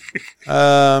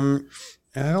 I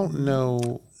don't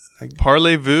know.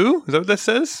 Parlez-vous? Is that what that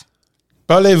says?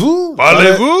 Parlez-vous?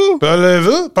 Parlez-vous?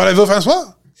 Parlez-vous? Parlez-vous,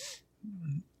 François?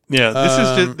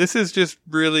 Yeah, this is just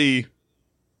really...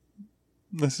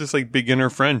 This is like beginner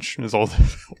French is all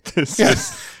this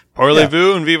is.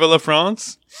 Parlez-vous and Viva la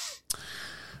France?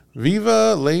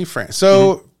 Viva la France.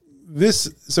 So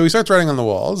so he starts writing on the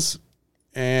walls,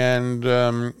 and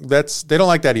they don't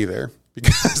like that either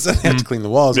because they have to clean the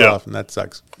walls off, and that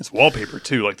sucks. It's wallpaper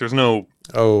too. Like there's no.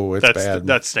 Oh, it's bad.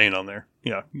 That's staying on there.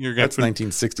 Yeah, that's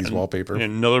 1960s wallpaper.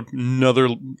 And another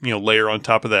layer on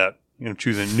top of that.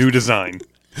 Choose a new design.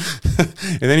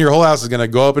 And then your whole house is going to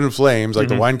go up in flames like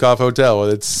the Weinkauf Hotel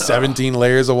with its 17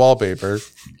 layers of wallpaper.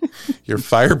 Your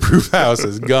fireproof house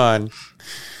is gone.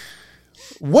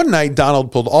 One night,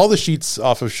 Donald pulled all the sheets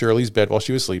off of Shirley's bed while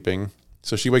she was sleeping.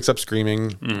 So she wakes up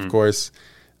screaming, of course.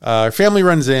 Her family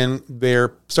runs in. They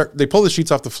pull the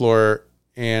sheets off the floor,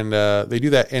 and they do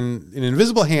that. And an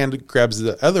invisible hand grabs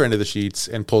the other end of the sheets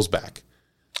and pulls back.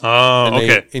 Oh, and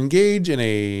okay. They engage in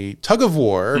a tug of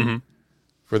war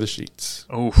for the sheets.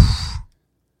 Oh,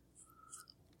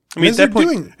 I mean,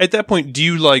 at that point, do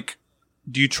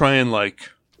you try and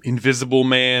like Invisible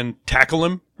Man tackle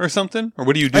him or something, or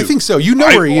what do you do? I think so. You know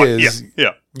where he is.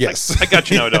 Yeah. Yes. I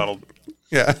got you now, Donald.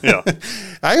 Yeah. Yeah.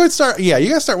 I would start. Yeah, you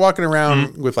gotta start walking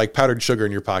around with like powdered sugar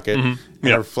in your pocket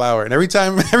or flour, and every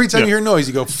time you hear a noise,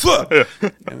 you go fuck,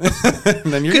 and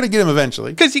then you're gonna get him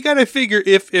eventually. Because you gotta figure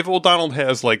if old Donald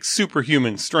has like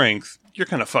superhuman strength, you're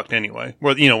kind of fucked anyway.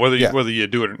 Whether you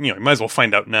do it, you might as well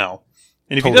find out now.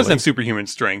 And if he doesn't have superhuman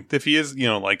strength, if he is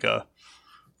like a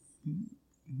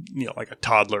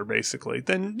toddler basically,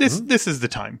 then this is the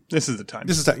time. This is the time.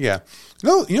 Yeah.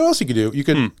 No, you know what else you could do? You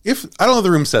could if I don't know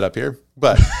the room set up here,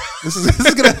 but this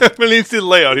is gonna. We need to see the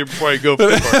layout here before I go.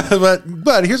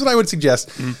 But here's what I would suggest: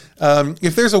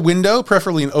 if there's a window,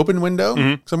 preferably an open window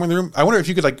somewhere in the room, I wonder if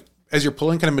you could like as you're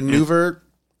pulling, kind of maneuver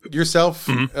yourself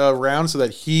around so that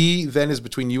he then is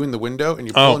between you and the window, and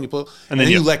you pull and you pull, and then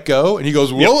you let go, and he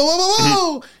goes whoa, whoa, whoa,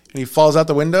 whoa, and he falls out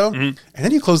the window, and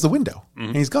then you close the window,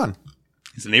 and he's gone.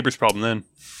 It's the neighbor's problem then.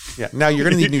 Yeah. Now you're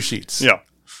going to need new sheets. Yeah.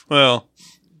 Well,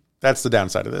 that's the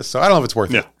downside of this. So I don't know if it's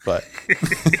worth it, but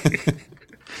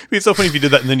it's so funny if you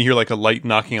did that and then you hear like a light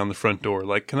knocking on the front door.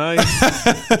 Like, can I?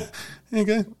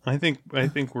 Okay. I think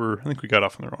we got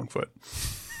off on the wrong foot.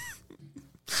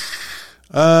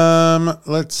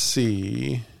 Let's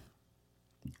see.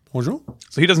 Bonjour.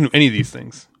 So he doesn't do any of these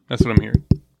things. That's what I'm hearing.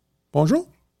 Bonjour.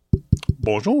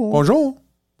 Bonjour. Bonjour.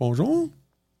 Bonjour.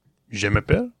 Je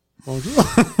m'appelle. Bonjour.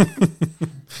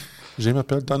 Je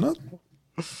m'appelle Donald.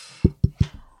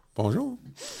 Bonjour.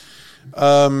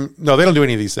 No, they don't do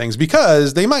any of these things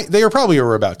because they probably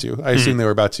were about to. I assume they were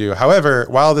about to. However,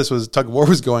 while this tug of war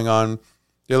was going on,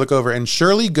 they look over and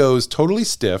Shirley goes totally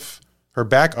stiff. Her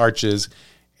back arches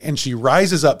and she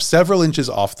rises up several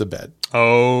inches off the bed.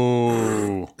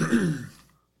 Oh.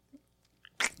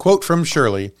 Quote from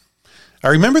Shirley. I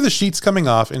remember the sheets coming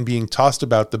off and being tossed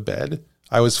about the bed.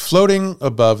 I was floating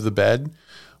above the bed.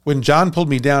 When John pulled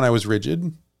me down, I was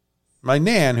rigid. My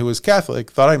nan, who was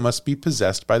Catholic, thought I must be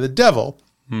possessed by the devil.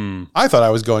 I thought I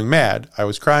was going mad. I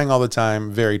was crying all the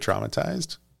time, very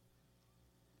traumatized.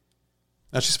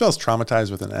 Now, she spells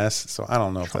traumatized with an S, so I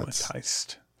don't know if that's...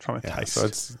 Traumatized. Yeah, so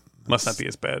it's must not be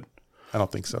as bad. I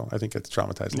don't think so. I think it's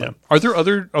traumatized. Yeah. Are there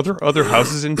other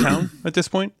houses in town at this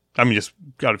point? I mean, just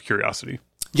out of curiosity.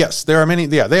 Yes, there are many.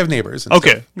 Yeah, they have neighbors. And okay.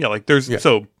 stuff. Yeah, like there's... Yeah.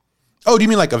 So... Oh, do you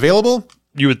mean like available?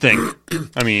 You would think.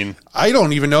 I mean... I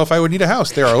don't even know if I would need a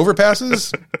house. There are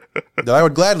overpasses that I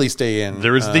would gladly stay in.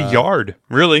 There is the yard,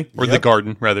 really. Or the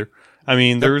garden, rather. I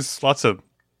mean, there's lots of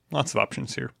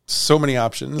options here. So many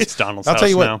options. It's Donald's I'll house tell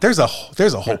you what, now. there's a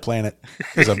whole planet.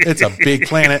 It's a big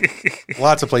planet.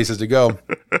 Lots of places to go.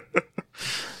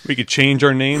 We could change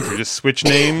our names or just switch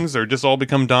names or just all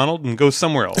become Donald and go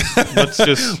somewhere else. Let's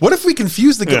just... What if we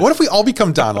confuse the... What if we all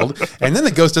become Donald and then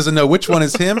the ghost doesn't know which one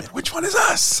is him and which one is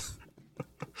us?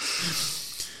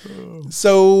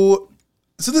 So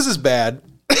this is bad.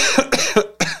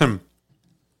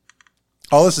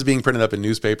 All this is being printed up in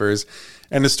newspapers,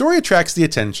 and the story attracts the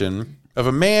attention of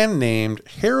a man named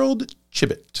Harold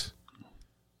Chibbett,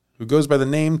 who goes by the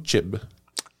name Chib.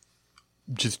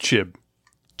 Just Chib.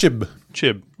 Chib.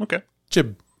 Chib. Okay.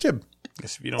 Chib. Chib.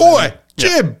 Guess if you don't Oi!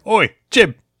 Chib! Yeah. Oi!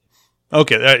 Chib!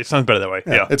 Okay, it sounds better that way.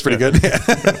 Yeah. It's pretty good. Yeah.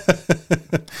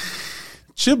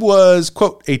 Chib was,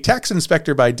 quote, a tax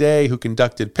inspector by day who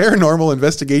conducted paranormal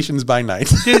investigations by night.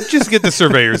 Just get the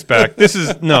surveyors back. This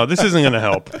isn't going to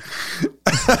help.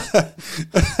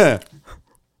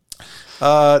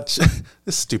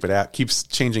 This stupid app keeps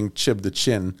changing Chib to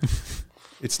Chin.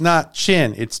 It's not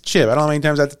Chin, it's Chib. I don't know how many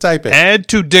times I have to type it. Add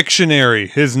to dictionary.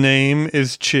 His name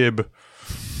is Chib.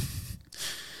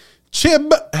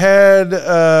 Chib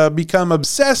had become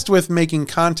obsessed with making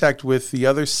contact with the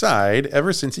other side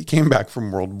ever since he came back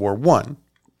from World War I.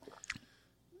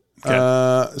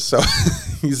 Okay. So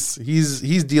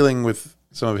he's dealing with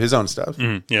some of his own stuff.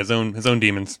 Mm-hmm. Yeah, his own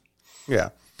demons. Yeah,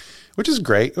 which is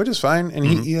great, which is fine, and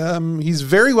he's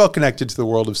very well connected to the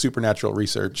world of supernatural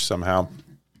research somehow.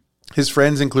 His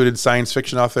friends included science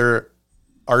fiction author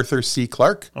Arthur C.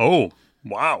 Clarke. Oh,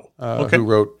 wow! Who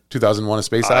wrote 2001: A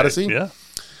Space Odyssey. Yeah.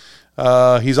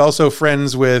 He's also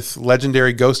friends with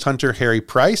legendary ghost hunter Harry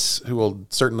Price, who will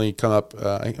certainly come up.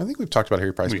 I think we've talked about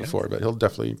Harry Price before, but he'll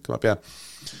definitely come up. Yeah.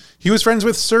 He was friends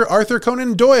with Sir Arthur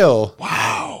Conan Doyle.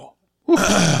 Wow.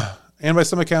 And by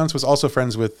some accounts was also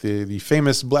friends with the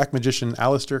famous black magician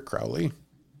Aleister Crowley.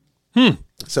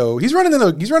 So he's running in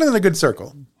a good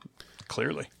circle.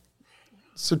 Clearly.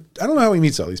 So I don't know how he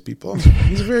meets all these people.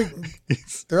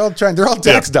 They're all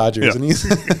tax dodgers, and he's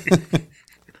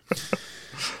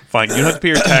fine. You don't have to pay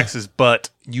your taxes, but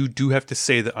you do have to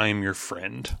say that I am your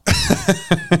friend.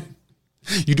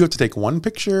 You do have to take one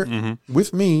picture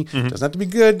with me. Doesn't have to be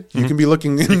good. You can be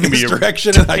looking in this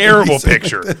direction. A terrible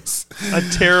picture. A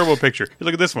terrible picture. You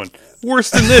look at this one.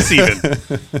 Worse than this, even.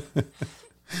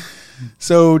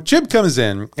 So Chib comes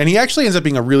in, and he actually ends up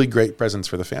being a really great presence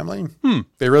for the family.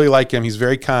 They really like him. He's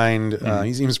very kind.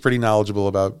 He seems pretty knowledgeable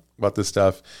about this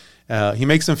stuff. He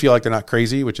makes them feel like they're not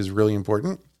crazy, which is really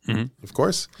important, of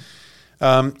course.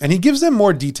 And he gives them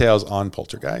more details on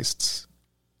poltergeists.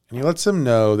 And he lets them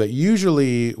know that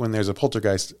usually when there's a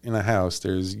poltergeist in a house,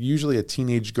 there's usually a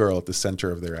teenage girl at the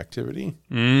center of their activity.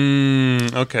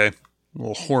 Okay. A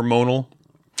little hormonal.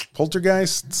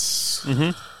 Poltergeists.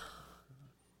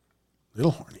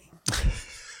 Little horny.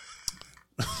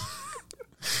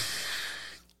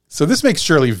 So this makes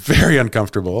Shirley very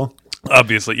uncomfortable.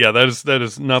 Obviously, yeah, that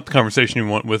is not the conversation you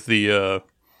want with the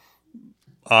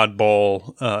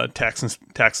oddball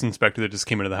tax inspector that just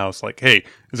came into the house. Like, hey,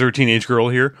 is there a teenage girl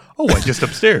here? Oh, I just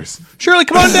upstairs. Shirley,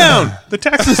 come on down. The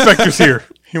tax inspector's here.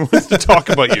 He wants to talk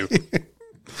about you.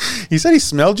 He said he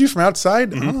smelled you from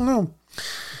outside. I don't know.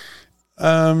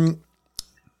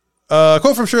 A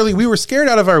quote from Shirley: "We were scared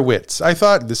out of our wits. I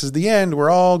thought, this is the end. We're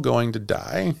all going to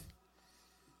die."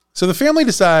 So the family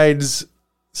decides,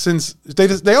 since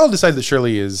they all decide that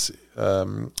Shirley is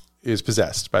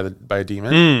possessed by a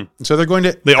demon. So they're going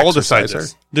to They all decide her.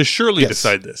 this. Does Shirley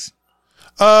decide this?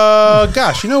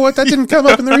 Gosh, you know what? That didn't come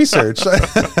up in the research.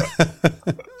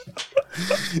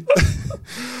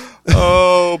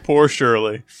 Oh, poor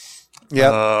Shirley.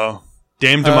 Yeah.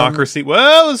 Damn democracy.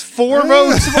 Well, it was 4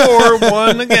 votes for,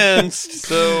 1 against.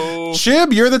 So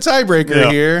Chib, you're the tiebreaker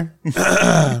here.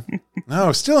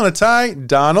 No, still in a tie.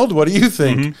 Donald, what do you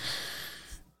think?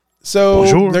 So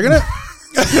Bonjour. they're gonna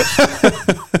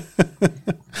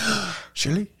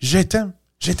Shirley, je t'aime,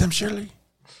 Shirley.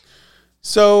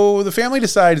 So the family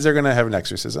decides they're gonna have an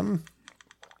exorcism.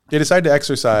 They decide to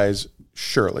exorcise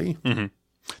Shirley.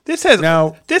 this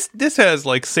has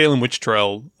like Salem witch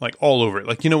trial like all over it.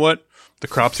 Like, you know what? The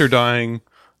crops are dying.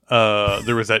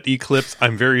 There was that eclipse.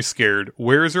 I'm very scared.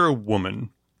 Where is there a woman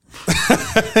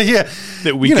Yeah,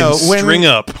 that we can string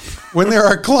up? When there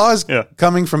are claws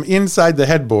coming from inside the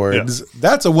headboards,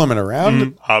 that's a woman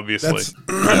around. Obviously.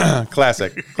 That's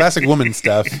classic woman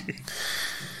stuff.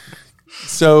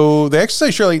 So they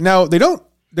exercise Shirley. Now they don't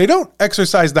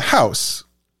exercise the house,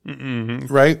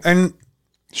 right? And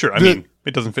sure, I mean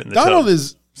it doesn't fit in the Donald tub,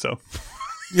 is so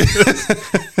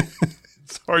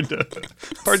it's hard to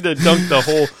dunk the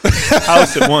whole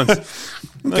house at once.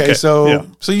 Okay, so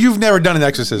you've never done an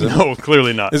exorcism. No,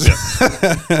 clearly not.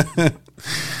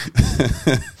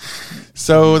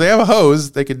 So they have a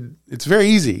hose. It's very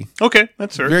easy. Okay,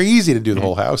 that's fair. Very easy to do the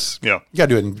whole house. Yeah. You got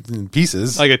to do it in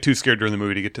pieces. I got too scared during the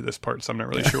movie to get to this part, so I'm not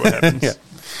really sure what happens.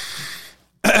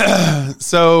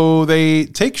 So they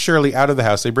take Shirley out of the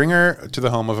house. They bring her to the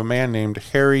home of a man named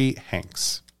Harry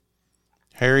Hanks.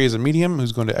 Harry is a medium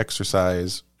who's going to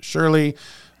exorcise Shirley.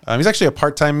 He's actually a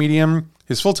part-time medium.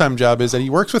 His full-time job is that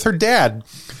he works with her dad.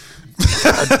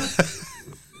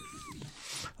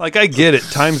 Like, I get it.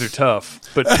 Times are tough.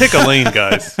 But pick a lane,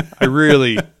 guys. I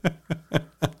really...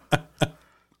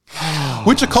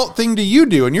 Which occult thing do you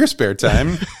do in your spare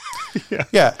time?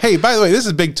 Yeah. Hey, by the way, this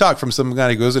is big talk from some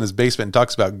guy who goes in his basement and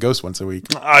talks about ghosts once a week.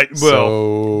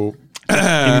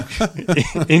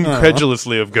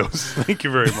 Incredulously of ghosts. Thank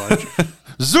you very much.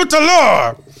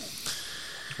 Zutalor!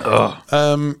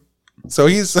 So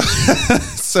he's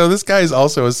so this guy is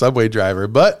also a subway driver,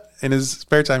 but in his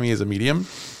spare time he is a medium.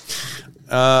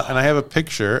 And I have a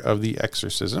picture of the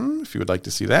exorcism if you would like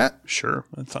to see that. Sure,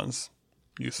 that sounds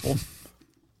useful.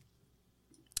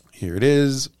 Here it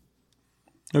is.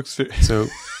 Looks so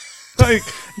I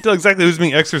can tell exactly who's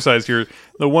being exercised here.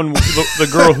 The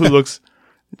girl who looks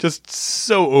just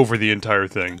so over the entire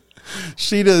thing.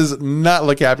 She does not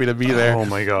look happy to be there. Oh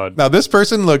my god! Now this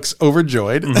person looks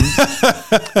overjoyed.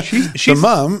 She's the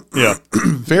mom. Yeah,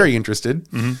 very interested.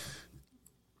 Who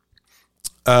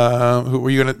were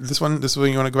you gonna? This one.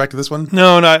 You want to go back to this one?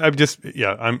 No. I'm just.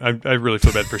 Yeah. I really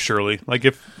feel bad for Shirley. Like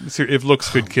if looks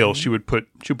could kill, she would put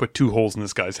 2 holes in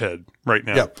this guy's head right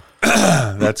now. Yep,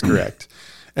 that's correct.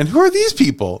 And who are these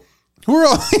people? Who are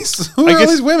all these? Who are all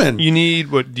these women? You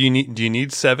need what? Do you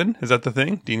need 7? Is that the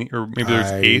thing? Do you need, or maybe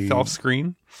there's 8th off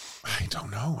screen? I don't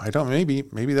know. Maybe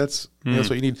that's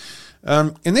what you need.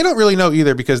 And they don't really know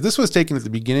either because this was taken at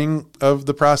the beginning of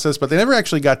the process, but they never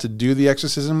actually got to do the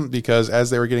exorcism because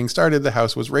as they were getting started, the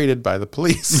house was raided by the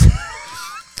police.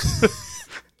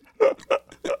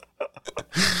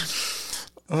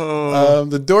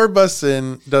 The door busts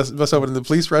open and the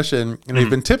police rush in, and they've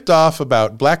been tipped off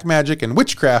about black magic and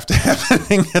witchcraft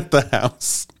happening at the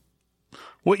house.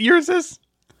 What year is this?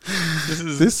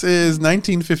 This is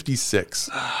 1956.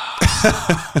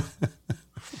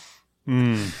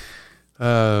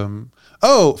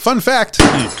 Fun fact.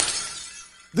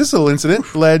 This little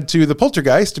incident led to the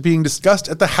poltergeist being discussed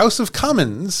at the House of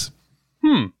Commons.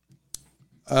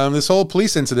 This whole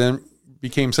police incident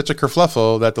became such a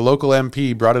kerfluffle that the local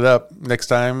MP brought it up next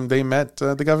time they met.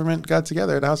 The government got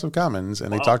together at the House of Commons,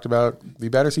 and they talked about the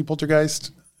Battersea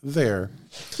Poltergeist there.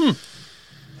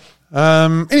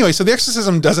 Anyway, so the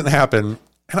exorcism doesn't happen,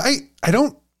 and I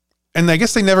don't, and I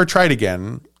guess they never tried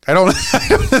again. I don't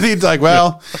think like,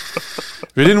 well,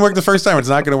 if it didn't work the first time, it's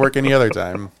not going to work any other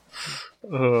time.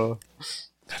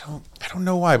 I don't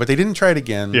know why, but they didn't try it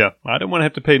again. Yeah, I don't want to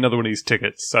have to pay another one of these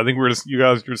tickets. I think you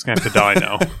guys are just going to have to die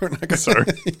now. We're not gonna, sorry.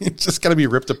 It's just got to be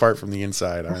ripped apart from the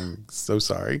inside. I'm so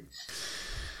sorry.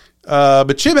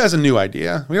 But Chib has a new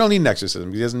idea. We don't need an exorcism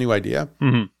because he has a new idea.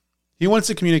 Mm-hmm. He wants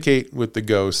to communicate with the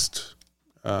ghost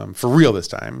for real this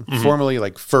time. Formally,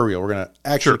 like for real. We're going to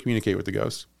actually communicate with the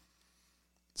ghost.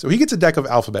 So he gets a deck of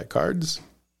alphabet cards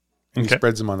and he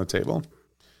spreads them on the table.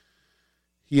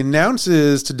 He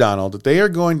announces to Donald that they are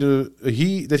going to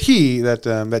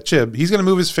that Chib, he's going to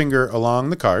move his finger along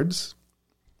the cards,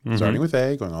 starting with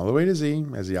A, going all the way to Z,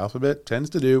 as the alphabet tends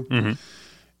to do.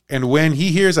 And when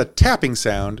he hears a tapping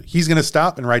sound, he's going to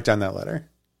stop and write down that letter.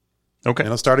 Okay. And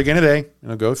he'll start again at A, and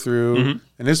he'll go through.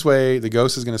 And this way, the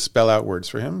ghost is going to spell out words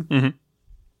for him.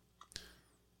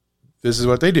 This is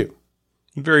what they do.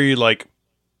 It's a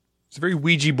very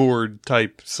Ouija board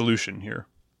type solution here.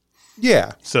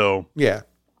 Yeah. So yeah.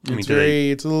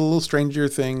 It's a little Stranger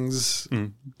Things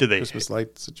Christmas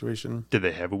light situation. Did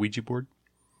they have a Ouija board?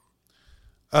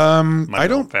 I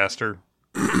don't. Faster.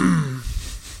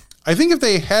 I think if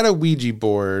they had a Ouija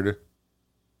board,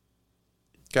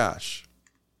 gosh,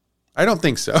 I don't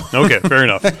think so. Okay, fair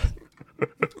enough.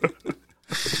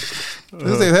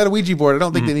 If they had a Ouija board, I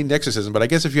don't think they need an exorcism. But I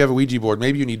guess if you have a Ouija board,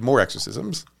 maybe you need more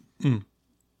exorcisms.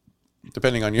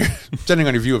 Depending on your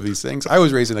view of these things. I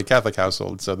was raised in a Catholic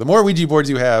household, so the more Ouija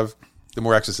boards you have, the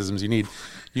more exorcisms you need.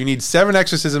 You need 7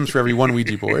 exorcisms for every 1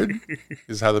 Ouija board,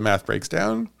 is how the math breaks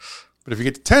down. But if you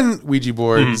get to 10 Ouija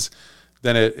boards,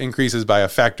 then it increases by a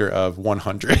factor of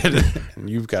 100. And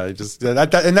you've got to just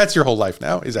and that's your whole life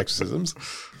now is exorcisms.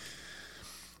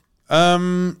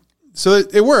 So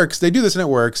it works. They do this and it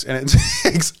works, and it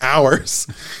takes hours.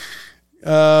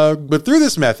 But through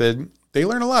this method, they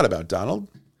learn a lot about Donald.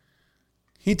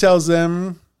 He tells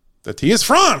them that he is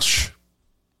French.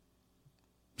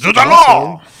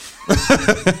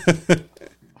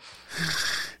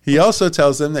 He also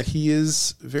tells them that he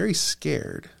is very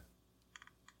scared.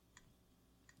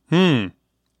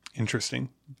 Interesting.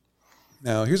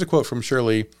 Now, here's a quote from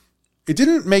Shirley. It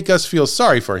didn't make us feel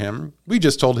sorry for him. We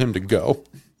just told him to go.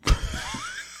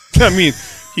 I mean,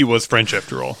 he was French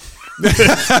after all.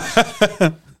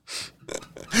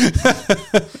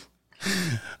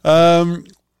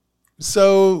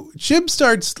 So Chib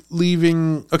starts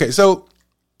leaving. Okay, so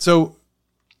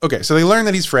they learn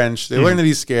that he's French. They learn that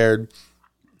he's scared.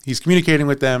 He's communicating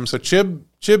with them. So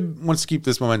Chib wants to keep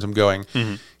this momentum going.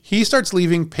 He starts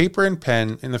leaving paper and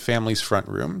pen in the family's front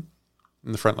room,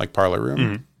 in the front like parlor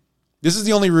room. This is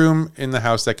the only room in the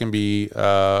house that can be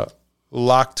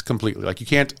locked completely. Like you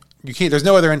can't. There's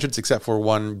no other entrance except for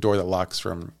one door that locks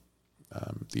from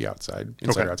the outside,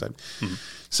 inside or outside.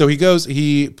 So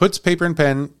he puts paper and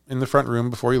pen in the front room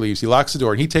before he leaves. He locks the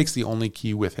door, and he takes the only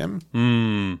key with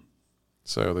him.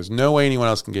 So there's no way anyone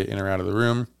else can get in or out of the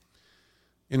room.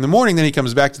 In the morning, then he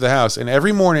comes back to the house, and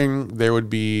every morning there would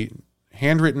be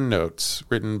handwritten notes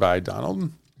written by Donald.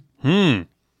 Some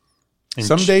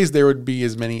days there would be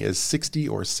as many as 60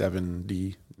 or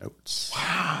 70 notes.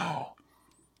 Wow.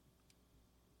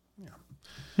 Yeah.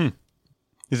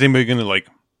 Is anybody going to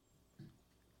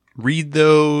read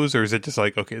those, or is it just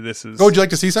like, okay, this is... Oh, would you like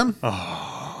to see some?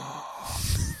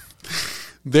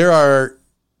 There are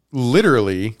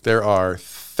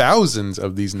thousands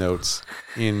of these notes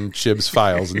in Chib's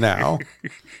files now.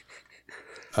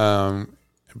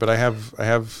 But I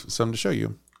have some to show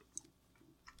you.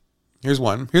 Here's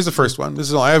one. Here's the first one. This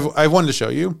is all I have one to show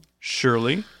you.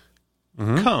 Shirley,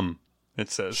 come.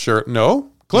 It says. Sure.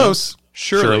 No. Close. No.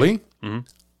 Shirley.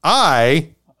 I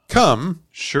come.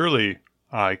 Shirley,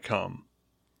 I come.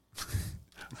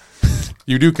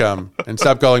 You do come, and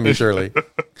stop calling me Shirley.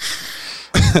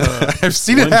 I've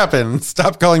seen it happen.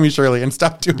 Stop calling me Shirley, and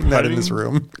stop doing that in this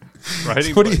room. What are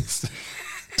you doing this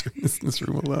in this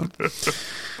room alone? These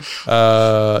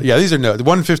are notes.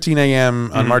 1:15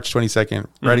 a.m. on March 22nd.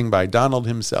 Writing by Donald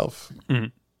himself.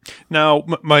 Now,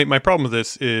 my problem with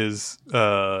this is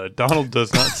Donald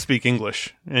does not speak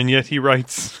English, and yet he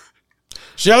writes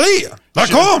Shirley, I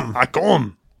come. I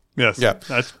come. Yes. Yeah.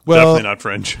 That's definitely not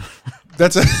French.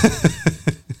 That's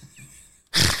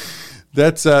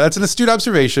That's an astute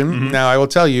observation. Now, I will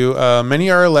tell you, many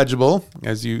are illegible,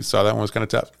 as you saw. That one was kind of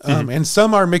tough. And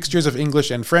some are mixtures of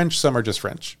English and French. Some are just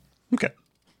French. Okay.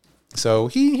 So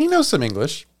he knows some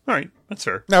English. All right. That's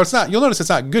fair. Now, it's not. You'll notice it's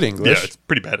not good English. Yeah, it's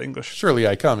pretty bad English. Surely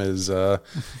I come is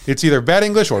it's either bad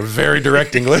English or very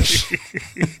direct English.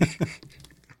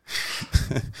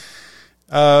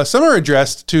 Some are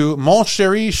addressed to Mon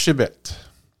Chéri Chibet.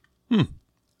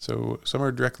 So some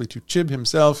are directly to Chib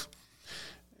himself.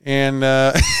 And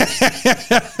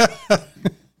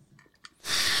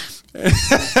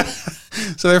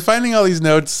so they're finding all these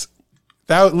notes,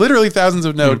 literally thousands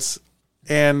of notes.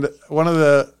 And one of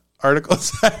the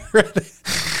articles I read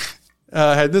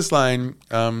had this line,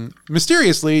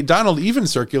 mysteriously, Donald even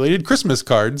circulated Christmas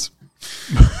cards.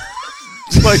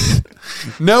 Like,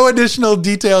 no additional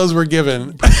details were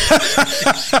given.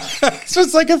 So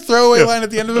it's like a throwaway line at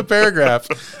the end of a paragraph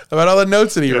about all the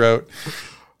notes that he wrote.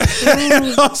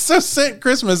 And also sent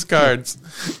Christmas cards.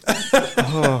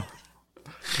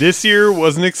 This year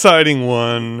was an exciting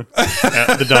one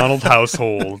at the Donald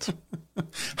household.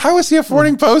 How is he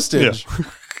affording postage? Yeah.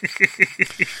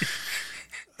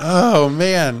 Oh,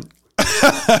 man.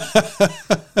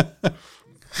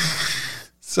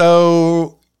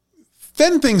 So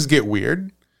then things get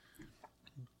weird.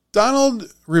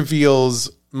 Donald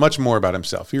reveals much more about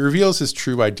himself. He reveals his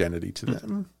true identity to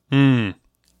them.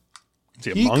 Is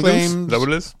he a mongoose? Is that what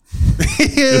it is? He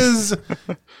is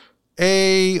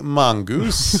a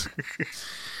mongoose.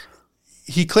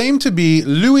 He claimed to be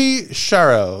Louis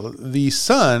Charel, the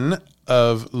son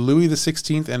of Louis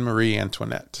XVI and Marie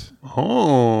Antoinette.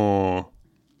 Oh.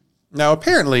 Now,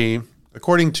 apparently,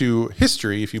 according to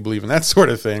history, if you believe in that sort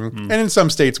of thing, and in some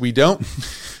states we don't,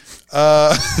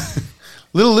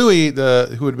 little Louis,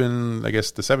 who had been, I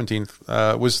guess, the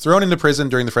 17th, was thrown into prison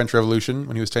during the French Revolution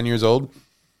when he was 10 years old.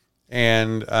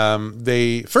 And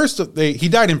he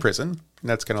died in prison. And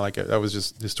that's kind of like that was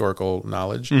just historical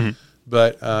knowledge.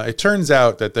 But it turns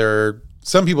out that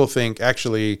some people think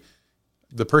actually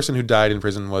the person who died in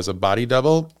prison was a body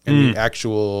double, and the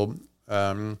actual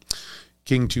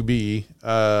king to be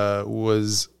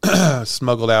was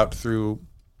smuggled out through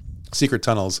secret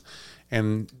tunnels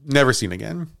and never seen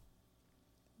again.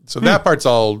 So that part's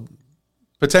all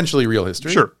potentially real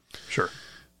history. Sure.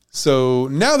 So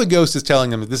now the ghost is telling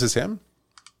them that this is him,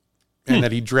 and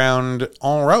that he drowned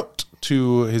en route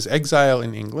to his exile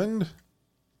in England.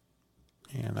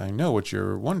 And I know what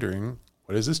you're wondering.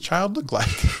 What does this child look like?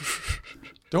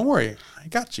 Don't worry. I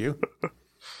got you.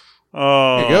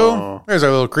 Oh. There you go. There's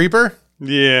our little creeper.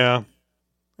 Yeah.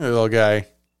 Hey, little guy.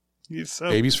 He's so...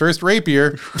 Baby's first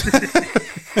rapier.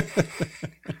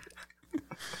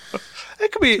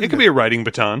 It could be a riding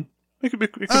baton. It could be.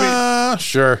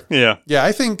 Sure. Yeah. Yeah,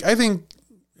 I think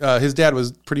his dad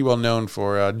was pretty well known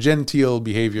for genteel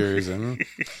behaviors and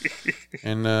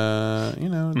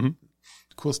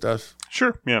cool stuff.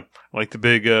 Sure. Yeah. Like the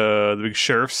big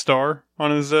sheriff star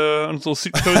on his little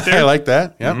suit coat there. I like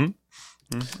that. Yeah.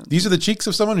 These are the cheeks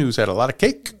of someone who's had a lot of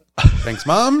cake. Thanks,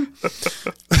 Mom.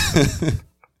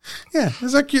 Yeah, this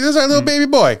is our cute. This is our little baby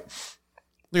boy.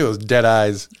 Look at those dead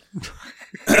eyes.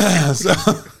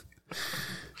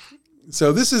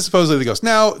 So this is supposedly the ghost.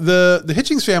 Now, the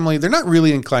Hitchings family, they're not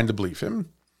really inclined to believe him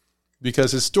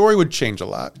because his story would change a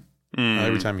lot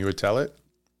every time he would tell it.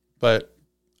 But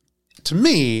to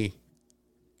me,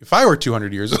 if I were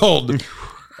 200 years old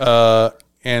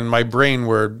and my brain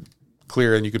were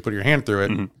clear and you could put your hand through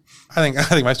it, I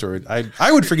think my story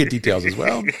I would forget details as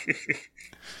well.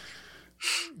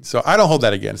 So I don't hold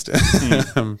that against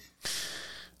him.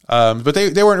 But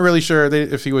they weren't really sure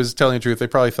if he was telling the truth. They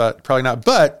probably not.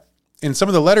 But in some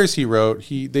of the letters he wrote,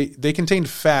 they contained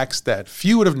facts that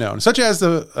few would have known, such as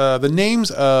the names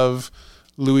of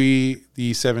Louis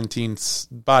XVII's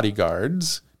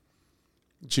bodyguards,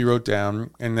 which he wrote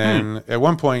down. And then at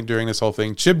one point during this whole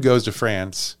thing, Chib goes to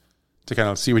France to kind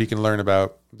of see what he can learn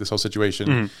about this whole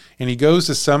situation. And he goes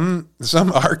to some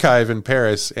archive in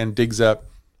Paris and digs up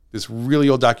this really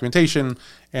old documentation,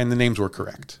 and the names were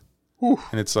correct.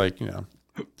 And it's like,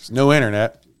 there's no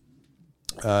internet.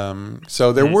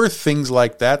 So there were things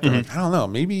like that. Like, I don't know.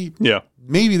 Maybe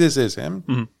this is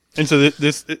him. And so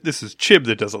this is Chib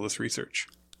that does all this research,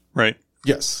 right?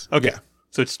 Yes. Okay. Yeah.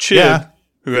 So it's Chib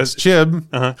who has Chib.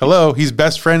 Hello. He's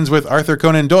best friends with Arthur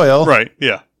Conan Doyle. Right.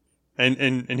 Yeah.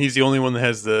 And he's the only one that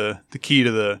has the key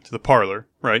to the parlor,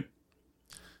 right?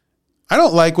 I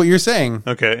don't like what you're saying.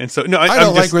 Okay. And so I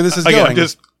don't like where this is going.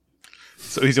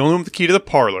 So he's the only one with the key to the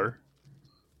parlor.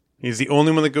 He's the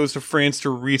only one that goes to France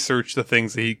to research the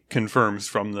things that he confirms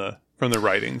from the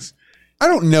writings. I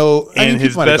don't know. And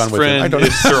his best friend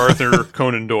is Sir Arthur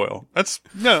Conan Doyle. It's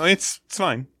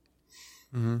fine.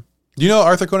 Do you know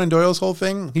Arthur Conan Doyle's whole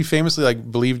thing? He famously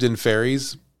like believed in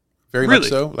fairies, very much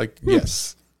so. Like,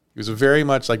 yes, he was very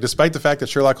much like, despite the fact that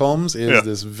Sherlock Holmes is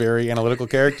this very analytical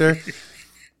character,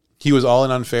 he was all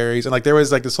in on fairies. And like, there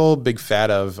was like this whole big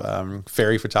fad of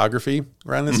fairy photography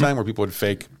around this time, where people would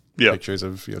fake pictures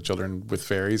of children with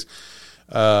fairies.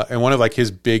 And one of like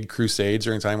his big crusades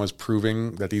during time was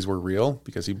proving that these were real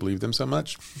because he believed them so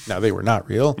much. Now they were not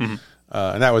real,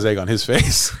 and that was egg on his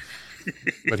face.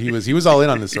 But he was all in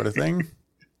on this sort of thing.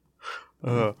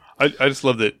 I just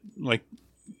love that. Like,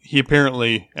 he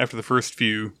apparently, after the first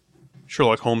few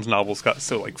Sherlock Holmes novels, got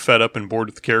so like fed up and bored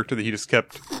with the character that he just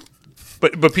kept.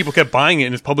 But people kept buying it,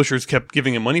 and his publishers kept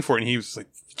giving him money for it, and he was like,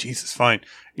 "Jesus, fine."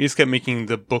 He just kept making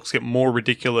the books get more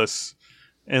ridiculous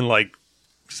and like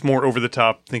just more over the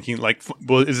top. Thinking like,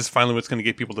 "Well, is this finally what's going to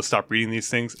get people to stop reading these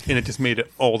things?" And it just made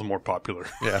it all the more popular.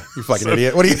 Yeah, you fucking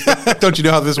idiot! What do you? Don't you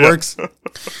know how this works?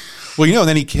 Well, and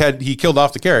then he killed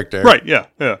off the character. Right, yeah.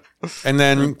 And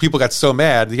then people got so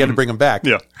mad, he had to bring him back.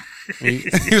 Yeah. He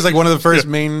was like one of the first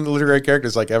main literary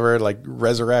characters like ever, like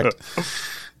resurrect.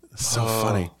 So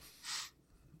funny.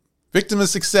 Victim of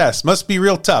success. Must be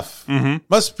real tough.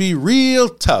 Must be real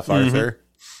tough, Arthur.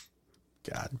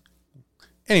 God.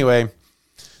 Anyway,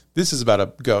 this is about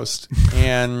a ghost.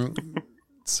 And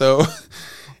so...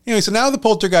 Anyway, so now the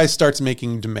poltergeist starts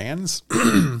making demands.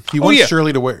 He wants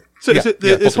Shirley to wear... So,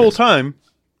 this whole time,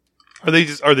 are they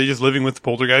just living with the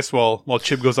poltergeist while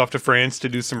Chib goes off to France to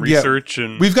do some research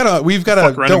and we've got a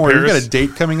don't worry, we've got a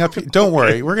date coming up. Don't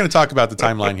worry, we're going to talk about the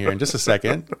timeline here in just a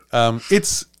second.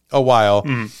 It's a while.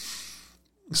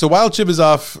 So while Chib is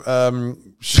off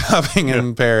shopping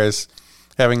in Paris,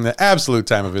 having the absolute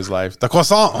time of his life, the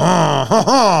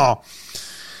croissant.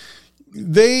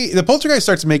 The poltergeist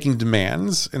starts making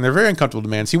demands, and they're very uncomfortable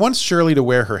demands. He wants Shirley to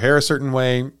wear her hair a certain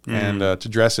way and to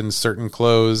dress in certain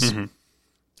clothes.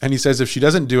 And he says if she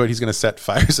doesn't do it, he's going to set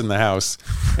fires in the house.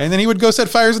 And then he would go set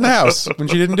fires in the house when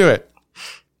she didn't do it.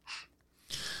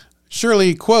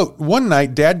 Shirley, quote, "One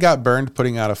night, Dad got burned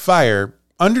putting out a fire.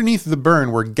 Underneath the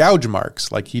burn were gouge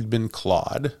marks like he'd been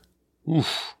clawed."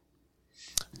 Oof.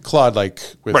 Clawed like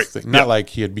with not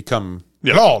like he had become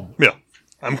clawed. Yeah.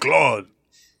 I'm Claude.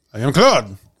 I am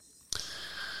Claude.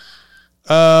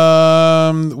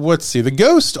 Let's see. The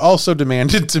ghost also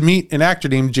demanded to meet an actor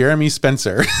named Jeremy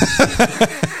Spencer,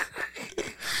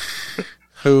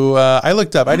 who I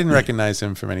looked up. I didn't recognize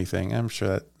him from anything. I'm sure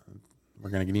that we're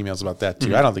going to get emails about that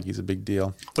too. I don't think he's a big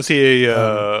deal. Was he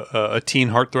a teen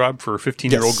heartthrob for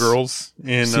 15-year-old girls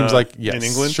in seems like in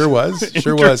England? Sure was.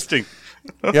 Sure was.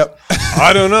 Yep.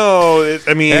 I don't know.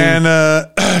 And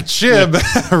Chib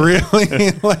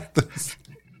really liked this.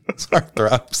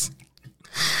 Heartthrobs.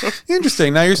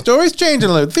 Interesting. Now your story's changing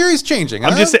a little. Theory's changing.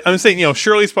 I'm saying,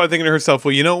 Shirley's probably thinking to herself,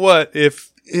 well, you know what?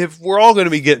 If we're all going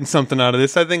to be getting something out of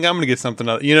this, I think I'm going to get something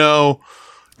out of it.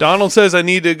 Donald says I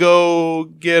need to go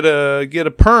get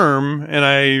a perm,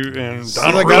 and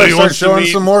Donald really wants to showing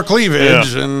some more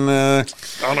cleavage, and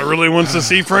Donald really wants to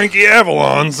see Frankie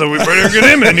Avalon, so we better get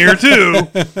him in here too.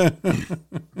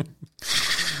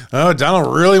 Oh,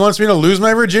 Donald really wants me to lose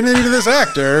my virginity to this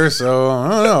actor, so I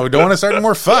don't know. Don't want to start any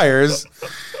more fires.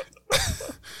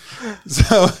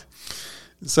 So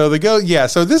the ghost,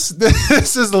 So this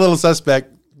is a little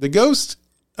suspect. The ghost,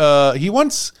 he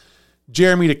wants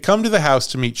Jeremy to come to the house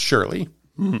to meet Shirley,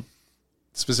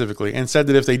 specifically, and said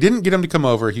that if they didn't get him to come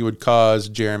over, he would cause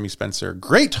Jeremy Spencer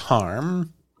great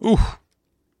harm. Ooh.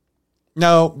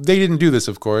 Now, they didn't do this,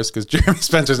 of course, because Jeremy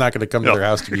Spencer's not going to come to their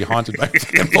house to be haunted by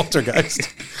a poltergeist.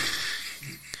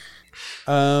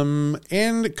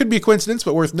 And it could be a coincidence,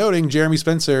 but worth noting, Jeremy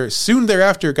Spencer soon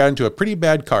thereafter got into a pretty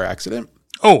bad car accident.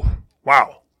 Oh,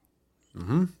 wow.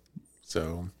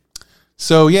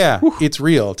 So yeah, It's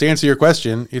real. To answer your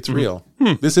question, it's real.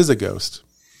 This is a ghost.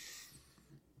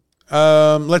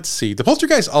 Let's see. The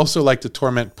poltergeist also liked to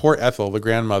torment poor Ethel, the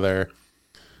grandmother.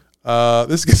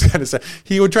 This is kind of sad.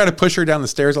 He would try to push her down the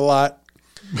stairs a lot,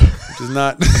 which is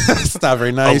not, it's not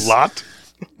very nice. A lot?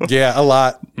 Yeah, a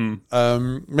lot.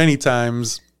 Many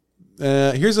times.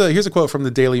 Here's a quote from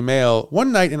the Daily Mail.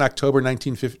 One night in October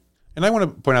 1950, and I want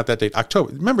to point out that date,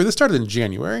 October. Remember, this started in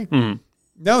January.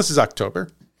 Now this is October.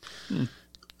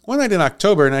 One night in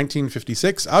October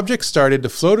 1956, objects started to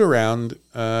float around,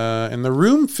 and the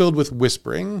room filled with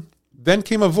whispering. Then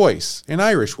came a voice, an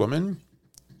Irish woman.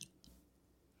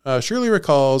 Shirley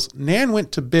recalls, Nan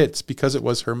went to bits because it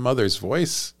was her mother's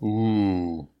voice.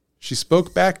 Ooh. She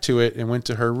spoke back to it and went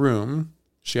to her room.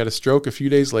 She had a stroke a few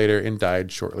days later and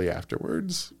died shortly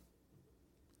afterwards.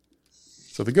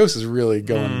 So the ghost is really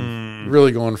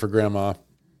going for grandma.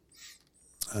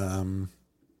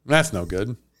 That's no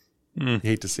good. You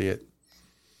hate to see it.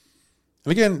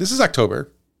 And again, this is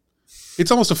October. It's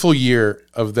almost a full year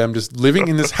of them just living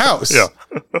in this house. Yeah.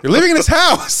 They're living in this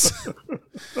house.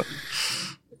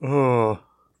 Oh.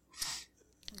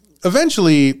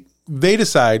 Eventually, they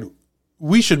decide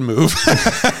we should move.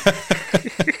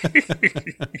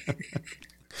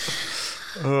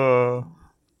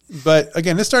 But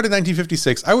again, this started in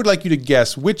 1956. I would like you to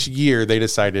guess which year they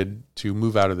decided to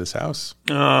move out of this house.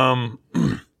 I'm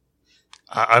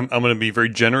going to be very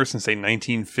generous and say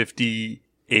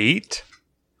 1958.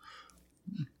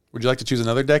 Would you like to choose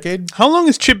another decade? How long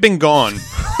has Chip been gone?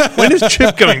 When is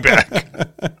Chip coming back?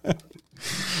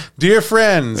 Dear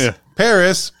friends,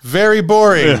 Paris, very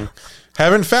boring.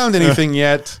 Haven't found anything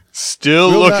yet.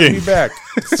 Still Will looking. Not be back.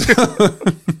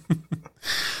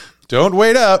 Don't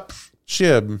wait up.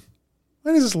 Chib.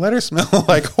 Why does this letter smell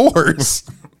like horse?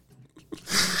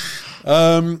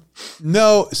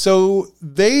 No, so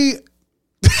they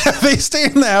stay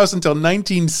in the house until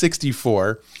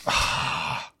 1964.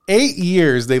 8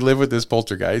 years they live with this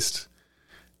poltergeist.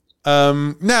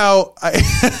 Now,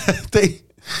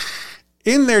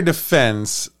 in their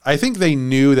defense, I think they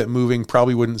knew that moving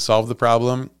probably wouldn't solve the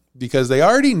problem because they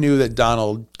already knew that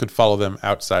Donald could follow them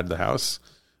outside the house.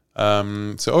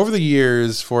 So over the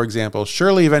years, for example,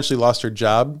 Shirley eventually lost her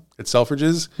job at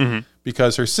Selfridges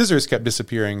because her scissors kept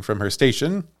disappearing from her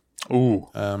station. Ooh.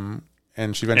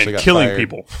 And she eventually got killing fired.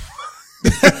 people.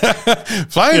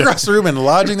 Flying across the room and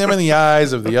lodging them in the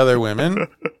eyes of the other women.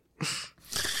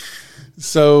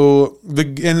 So,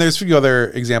 and there's a few other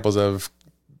examples of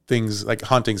things like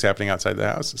hauntings happening outside the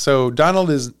house. So Donald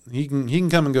he can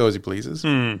come and go as he pleases.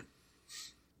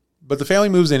 But the family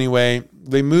moves anyway.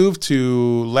 They move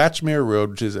to Latchmere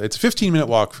Road, it's a 15-minute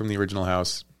walk from the original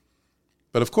house.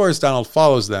 But of course, Donald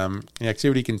follows them, and the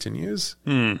activity continues.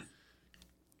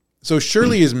 So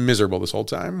Shirley is miserable this whole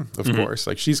time, of course.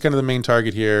 Like, she's kind of the main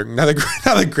target here. Now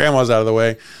that Grandma's out of the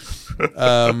way,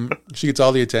 she gets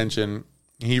all the attention.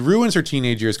 He ruins her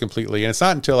teenage years completely, and it's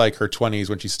not until like her 20s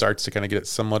when she starts to kind of get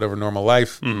somewhat of a normal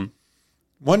life.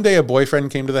 One day, a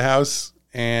boyfriend came to the house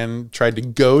and tried to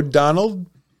goad Donald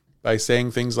by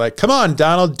saying things like, "Come on,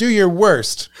 Donald, do your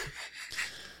worst."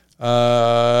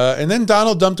 And then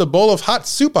Donald dumped a bowl of hot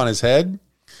soup on his head,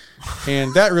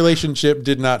 and that relationship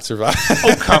did not survive.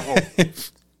 Oh, come on.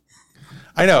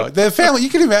 I know. The family, you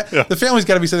can imagine, the family's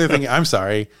got to be sitting there thinking,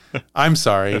 I'm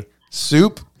sorry.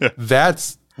 Soup?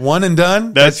 That's one and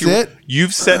done? That's it?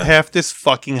 You've set half this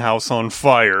fucking house on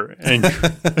fire, and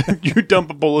you dump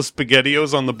a bowl of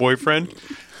SpaghettiOs on the boyfriend?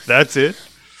 That's it?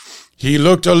 He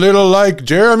looked a little like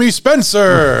Jeremy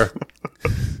Spencer.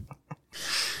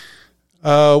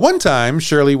 One time,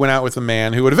 Shirley went out with a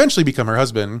man who would eventually become her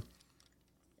husband.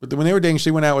 But when they were dating,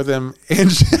 she went out with him,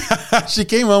 and she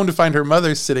came home to find her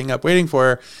mother sitting up waiting for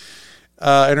her.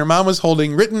 And her mom was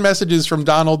holding written messages from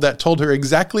Donald that told her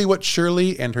exactly what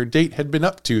Shirley and her date had been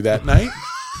up to that night.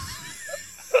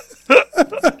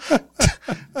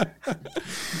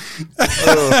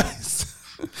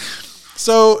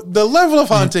 So the level of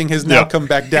haunting has now come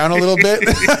back down a little bit.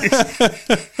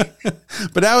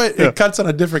 But now it cuts on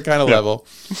a different kind of level.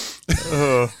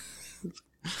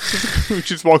 She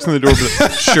just walks in the door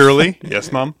with Shirley.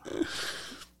 Yes, Mom.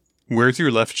 Where's your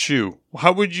left shoe?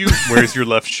 How would you? Where's your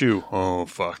left shoe? Oh,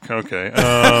 fuck. Okay.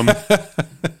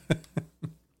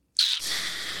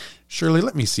 Shirley,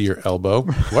 let me see your elbow.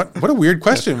 What a weird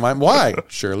question. Why?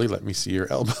 Shirley, let me see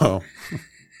your elbow.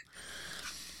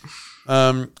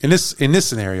 In this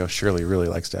scenario, Shirley really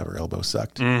likes to have her elbow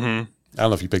sucked. I don't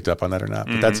know if you picked up on that or not,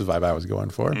 but that's the vibe I was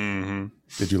going for.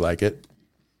 Did you like it?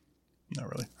 Not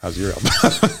really. How's your elbow?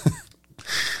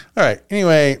 All right.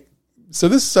 Anyway, so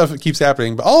this stuff keeps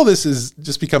happening, but all this is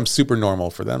just become super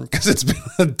normal for them because it's been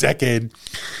a decade.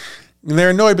 And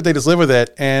they're annoyed, but they just live with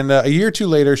it. And a year or two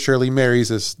later, Shirley marries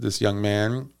this young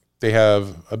man. They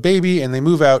have a baby, and they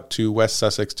move out to West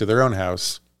Sussex to their own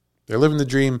house. They're living the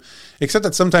dream, except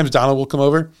that sometimes Donald will come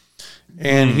over,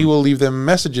 and he will leave them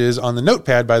messages on the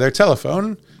notepad by their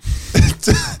telephone.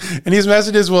 And these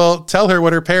messages will tell her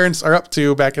what her parents are up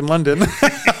to back in London.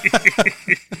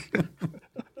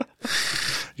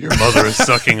 Your mother is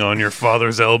sucking on your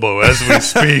father's elbow as we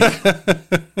speak.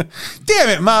 Damn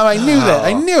it, Mom. I knew that.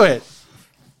 I knew it.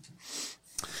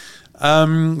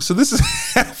 So this is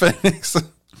happening.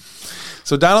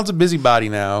 So Donald's a busybody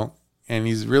now, and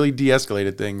he's really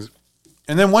de-escalated things.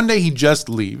 And then one day he just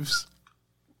leaves.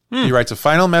 He writes a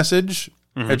final message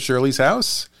at Shirley's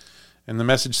house, and the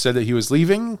message said that he was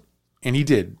leaving, and he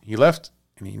did. He left,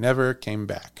 and he never came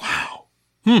back. Wow.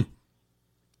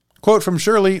 Quote from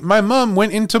Shirley, "My mom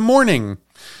went into mourning.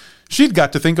 She'd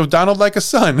got to think of Donald like a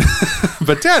son,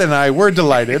 but Dad and I were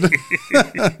delighted."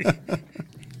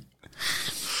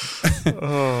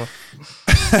 Oh.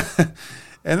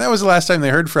 And that was the last time they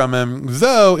heard from him,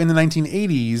 though in the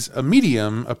 1980s, a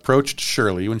medium approached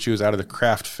Shirley when she was out of the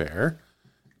craft fair.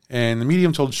 And the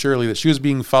medium told Shirley that she was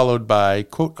being followed by,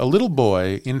 quote, a little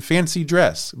boy in fancy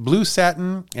dress, blue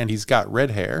satin, and he's got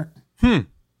red hair. Does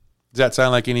that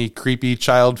sound like any creepy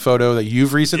child photo that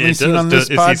you've recently seen on this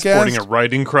podcast? Is he sporting a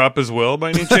riding crop as well, by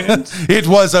any chance? It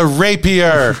was a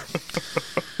rapier.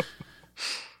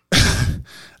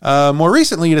 More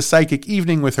recently, at a psychic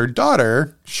evening with her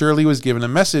daughter, Shirley was given a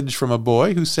message from a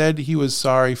boy who said he was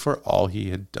sorry for all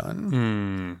he had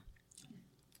done.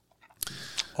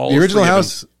 The original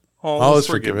house, all is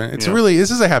forgiven. It's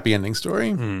this is a happy ending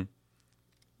story.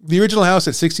 The original house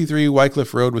at 63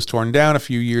 Wycliffe Road was torn down a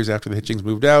few years after the Hitchings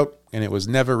moved out, and it was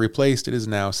never replaced. It is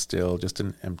now still just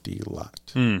an empty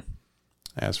lot.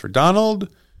 As for Donald,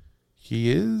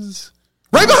 he is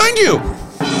right behind you,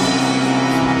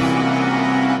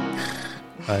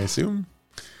 I assume.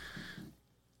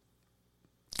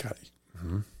 God.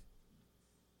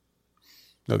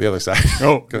 No, the other side.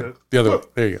 Oh, the other way.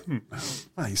 There you go.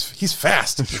 Wow, he's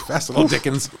fast. He's fast, little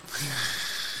Dickens.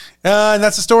 And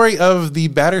that's the story of the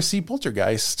Battersea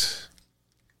Poltergeist.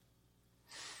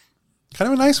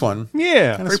 Kind of a nice one.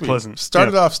 Yeah, kind of very sweet. pleasant.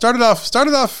 Started off a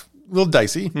little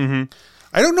dicey.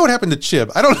 I don't know what happened to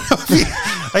Chib. I don't know.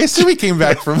 I assume he came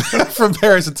back from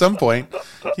Paris at some point.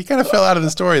 He kind of fell out of the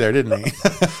story there, didn't he?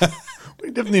 We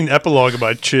definitely need an epilogue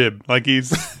about Chib. Like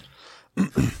he's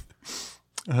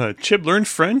Chib learned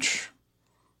French,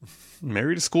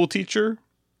 married a school teacher,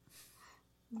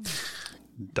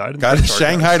 died in got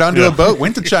shanghaied onto a boat,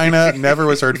 went to China, never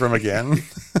was heard from again.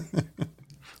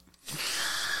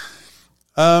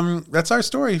 That's our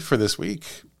story for this week.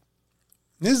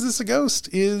 Is This a Ghost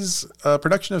is a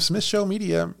production of Smith Show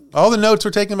Media. All the notes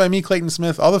were taken by me, Clayton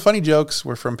Smith. All the funny jokes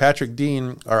were from Patrick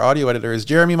Dean. Our audio editor is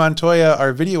Jeremy Montoya.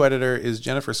 Our video editor is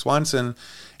Jennifer Swanson.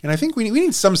 And I think we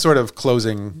need some sort of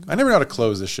closing. I never know how to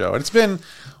close the show.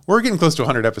 We're getting close to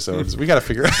 100 episodes. We got to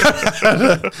figure out how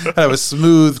to have a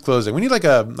smooth closing. We need like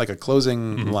a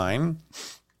closing line.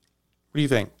 What do you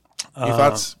think? Any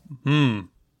thoughts?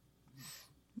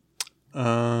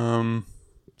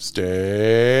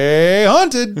 Stay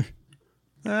haunted.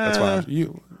 That's why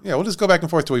we'll just go back and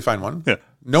forth till we find one. Yeah.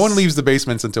 No one leaves the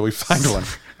basements until we find one.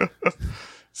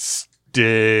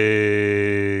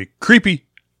 Stay creepy.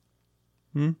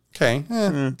 Okay.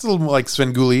 It's a little more like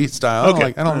Svengoolie style.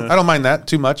 Okay. I don't mind that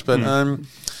too much, but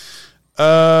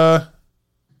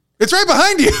it's right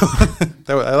behind you.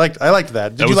 I liked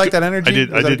that. Did you like that energy? I did.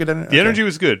 Was that good The energy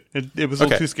was good. It was a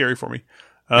little too scary for me.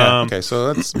 Okay,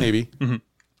 so that's maybe.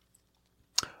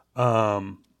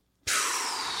 How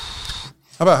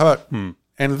about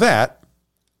and that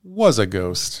was a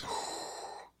ghost.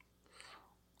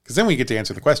 Because then we get to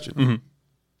answer the question.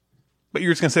 But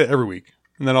you're just gonna say it every week,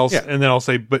 and then I'll say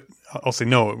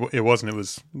no, it wasn't. It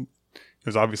was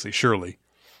obviously Shirley.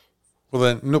 Well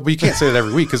then, no, but you can't say that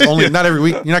every week because not every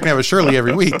week. You're not gonna have a Shirley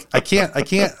every week. I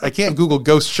can't Google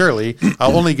Ghost Shirley.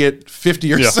 I'll only get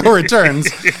 50 or so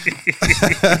returns,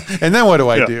 and then what do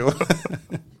I do?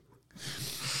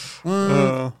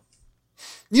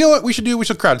 You know what we should do? We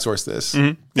should crowdsource this.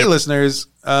 Hey, listeners,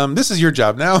 this is your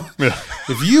job now.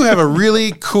 If you have a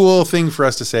really cool thing for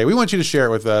us to say, we want you to share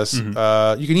it with us.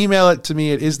 You can email it to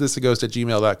me at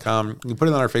isthisaghost@gmail.com. You can put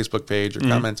it on our Facebook page or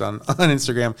comment on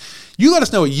Instagram. You let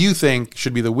us know what you think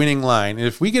should be the winning line. And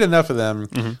if we get enough of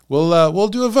them, we'll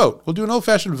do a vote. We'll do an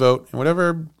old-fashioned vote. And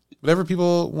whatever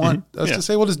people want us to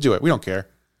say, we'll just do it. We don't care.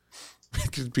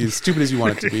 It could be as stupid as you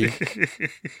want it to be.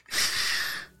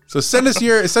 So send us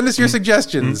your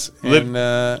suggestions. And,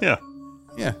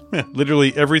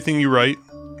 literally everything you write,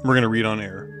 we're going to read on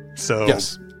air. So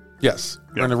yes.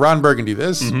 We're going to Ron Burgundy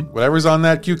this. Whatever's on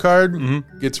that cue card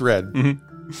gets read.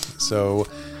 So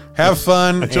have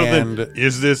fun. Until then,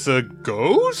 is this a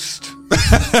ghost?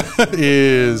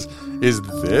 Is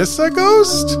this a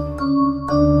ghost?